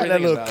that Everything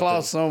little about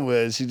cloth it.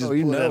 somewhere. And she just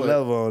you put that know it.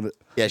 lever on it.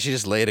 Yeah, she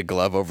just laid a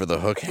glove over the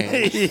hook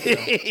hand.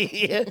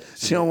 Yeah.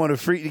 She don't want to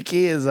freak the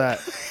kids out.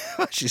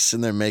 She's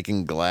sitting there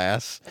making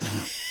glass.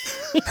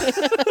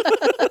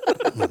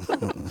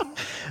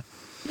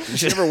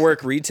 If you ever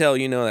work retail,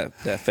 you know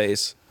that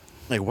face.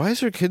 Like, why is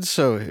her kid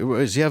so...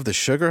 Does he have the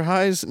sugar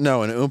highs?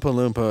 No, an Oompa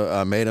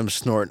Loompa made him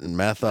snort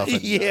meth off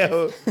it.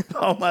 Yeah.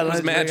 On my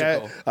lunch break,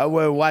 magical. I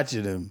wasn't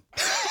watching them.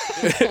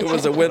 It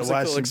was a Watch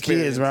whimsical some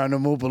experience. kids around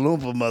them Oompa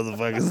Loompa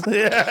motherfuckers.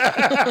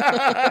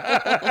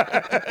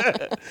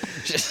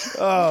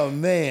 Oh,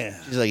 man.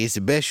 She's like, it's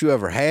the best you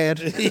ever had.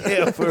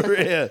 Yeah, for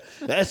real.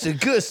 That's the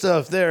good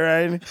stuff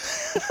there, ain't it?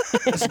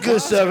 That's the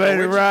good stuff,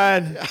 ain't it,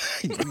 Ryan?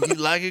 You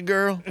like it,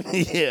 girl?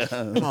 Yeah.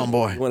 Come on,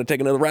 boy. You want to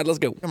take another ride? Let's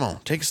go. Come on,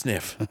 take a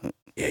sniff.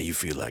 Yeah, you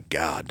feel like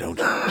God, don't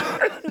you?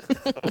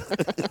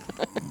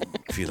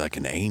 Feel like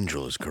an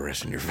angel is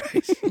caressing your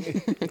face.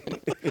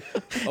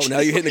 Oh, now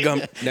you're hitting the gum.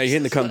 Now you're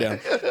hitting the come down.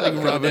 Like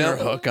rubbing her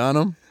hook on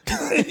him.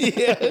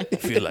 Yeah. You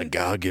feel like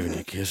God giving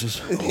you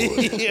kisses. Oh,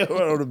 Yeah,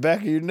 right on the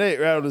back of your neck,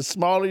 right on the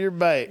small of your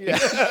back.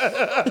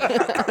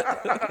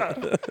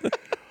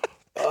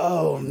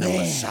 Oh, man.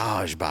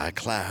 massage by a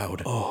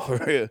cloud. Oh, for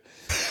real.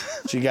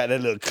 She got that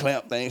little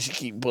clamp thing. She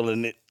keep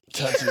pulling it,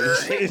 touching your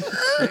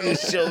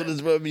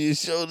shoulders, rubbing your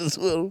shoulders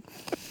with them.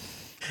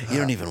 You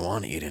don't even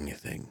want to eat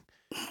anything.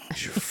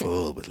 'Cause you're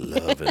full with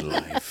love and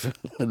life.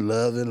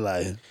 Love and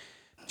life.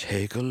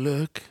 Take a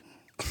look.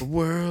 The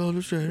world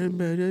is getting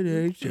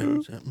better.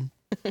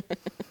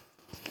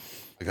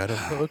 I got a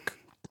hook.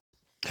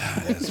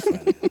 That's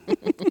funny.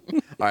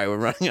 All right, we're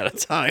running out of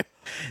time.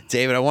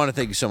 David, I want to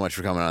thank you so much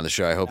for coming on the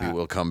show. I hope you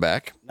will come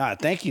back. Nah,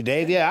 thank you,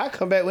 Dave. Yeah, I'll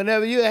come back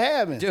whenever you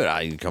have me. Dude,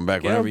 I can come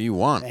back whenever you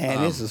want.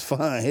 Man, this is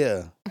fun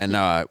here. And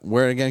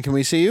where again can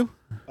we see you?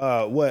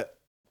 What,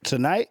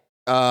 tonight?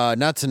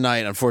 Not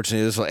tonight,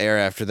 unfortunately. This will air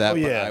after that. Oh,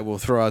 yeah. But I will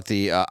throw out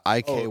the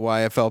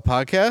IKYFL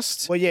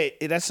podcast. Well, yeah,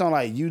 that's on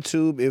like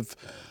YouTube. If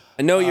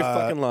I know you're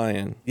fucking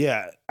lying.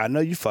 Yeah, I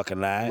know you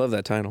fucking lying. Love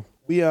that title.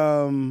 We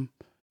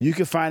you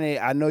can find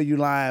it. I know you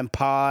lying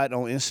pod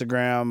on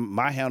Instagram.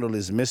 My handle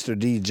is Mr.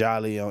 D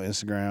Jolly on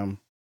Instagram.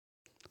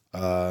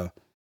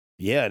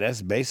 Yeah,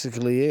 that's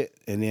basically it.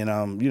 And then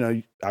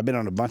I've been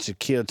on a bunch of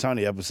Kill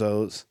Tony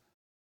episodes,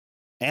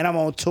 and I'm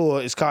on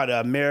tour. It's called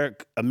the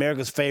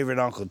America's Favorite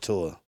Uncle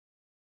Tour.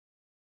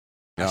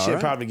 I should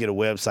probably get a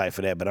website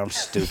for that, but I'm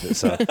stupid.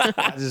 So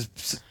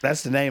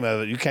that's the name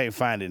of it. You can't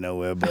find it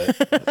nowhere, but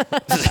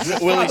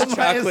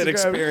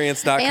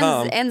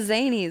WillysChocolateExperience.com. And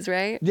Zanies,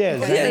 right? Yeah,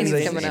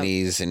 Zanies coming up.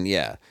 And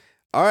yeah.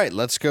 All right,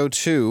 let's go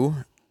to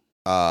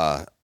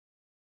the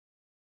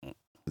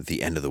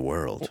end of the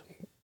world.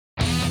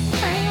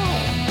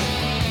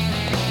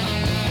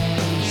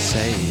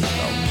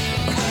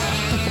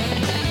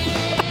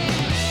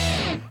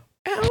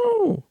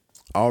 Ow.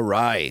 All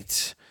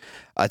right.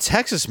 A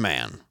Texas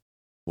man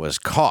was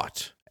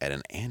caught at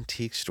an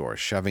antique store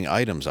shoving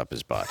items up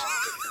his butt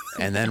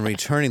and then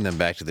returning them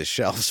back to the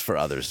shelves for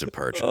others to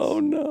purchase. Oh,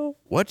 no.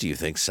 What do you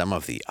think some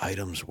of the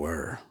items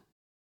were?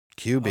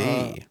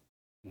 QB.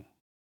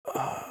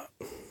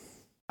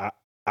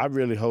 I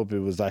really hope it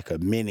was like a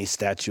mini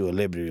Statue of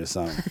Liberty or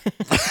something.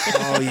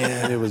 Oh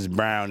yeah, it was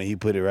brown, and he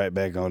put it right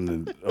back on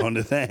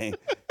the thing,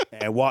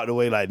 and walked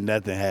away like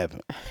nothing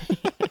happened.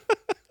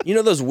 You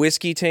know those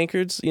whiskey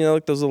tankards? You know,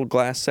 like those little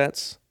glass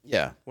sets?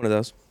 Yeah. One of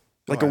those.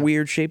 Like a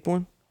weird shaped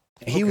one?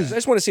 I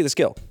just want to see the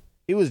skill.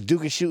 He was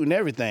duking shooting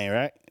everything,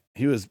 right?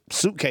 He was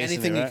suitcasing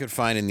Anything it, right? you could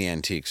find in the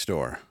antique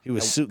store. He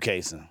was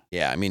suitcasing.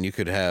 Yeah, I mean, you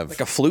could have...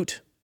 Like a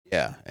flute?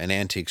 Yeah, an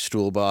antique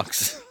stool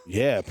box.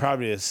 Yeah,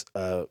 probably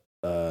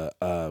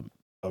a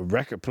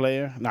record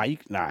player. Nah.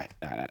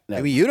 I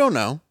mean, you don't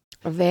know.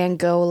 A Van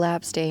Gogh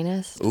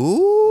lapstanus.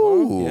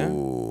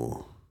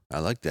 Ooh. I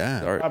like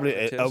that.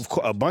 Probably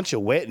a bunch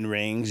of wedding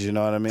rings, you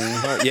know what I mean?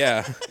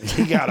 Yeah.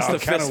 He got all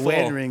kind of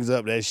wedding rings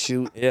up that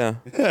shoot. Yeah.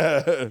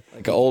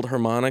 Like an old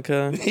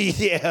harmonica.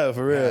 Yeah,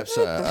 for real.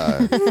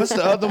 What's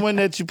the other one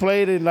that you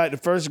played in like the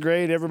first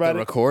grade? Everybody? The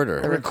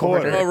recorder. The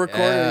recorder. Oh,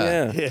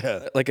 recorder,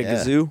 Yeah. Like a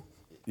kazoo.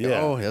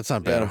 Yeah. Oh, that's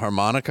not bad.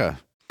 Harmonica.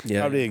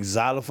 Yeah. Probably a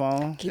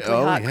xylophone. Can you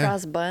play hot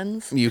cross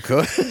buns? You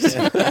could. You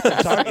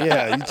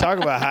talk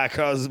about hot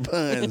cross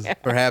buns. Yeah.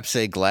 Perhaps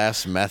a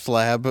glass meth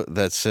lab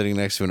that's sitting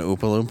next to an Oompa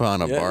Loompa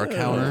on a bar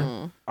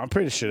counter. I'm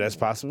pretty sure that's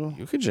possible.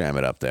 You could jam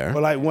it up there. Or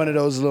like one of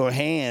those little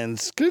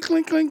hands, clink,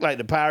 clink, clink, like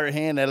the pirate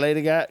hand that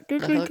lady got.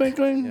 Clink, clink, clink,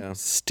 clink. Yeah.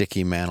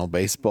 Sticky Mantle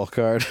baseball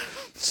card.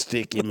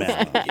 Sticky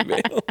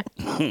Mantle.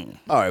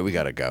 All right, we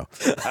got to go.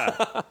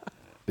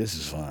 This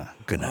is fun.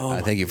 Good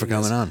night. Thank you for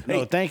coming on.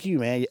 No, thank you,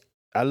 man.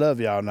 I love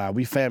y'all now.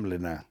 We family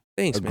now.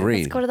 Thanks, Agreed.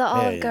 Let's go to the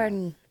Olive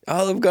Garden.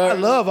 Olive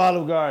Garden. I love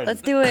Olive Garden.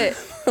 Let's do it.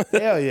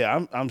 Hell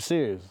yeah, I'm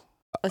serious.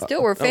 Let's do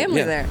it. We're family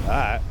yeah. there. All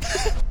right.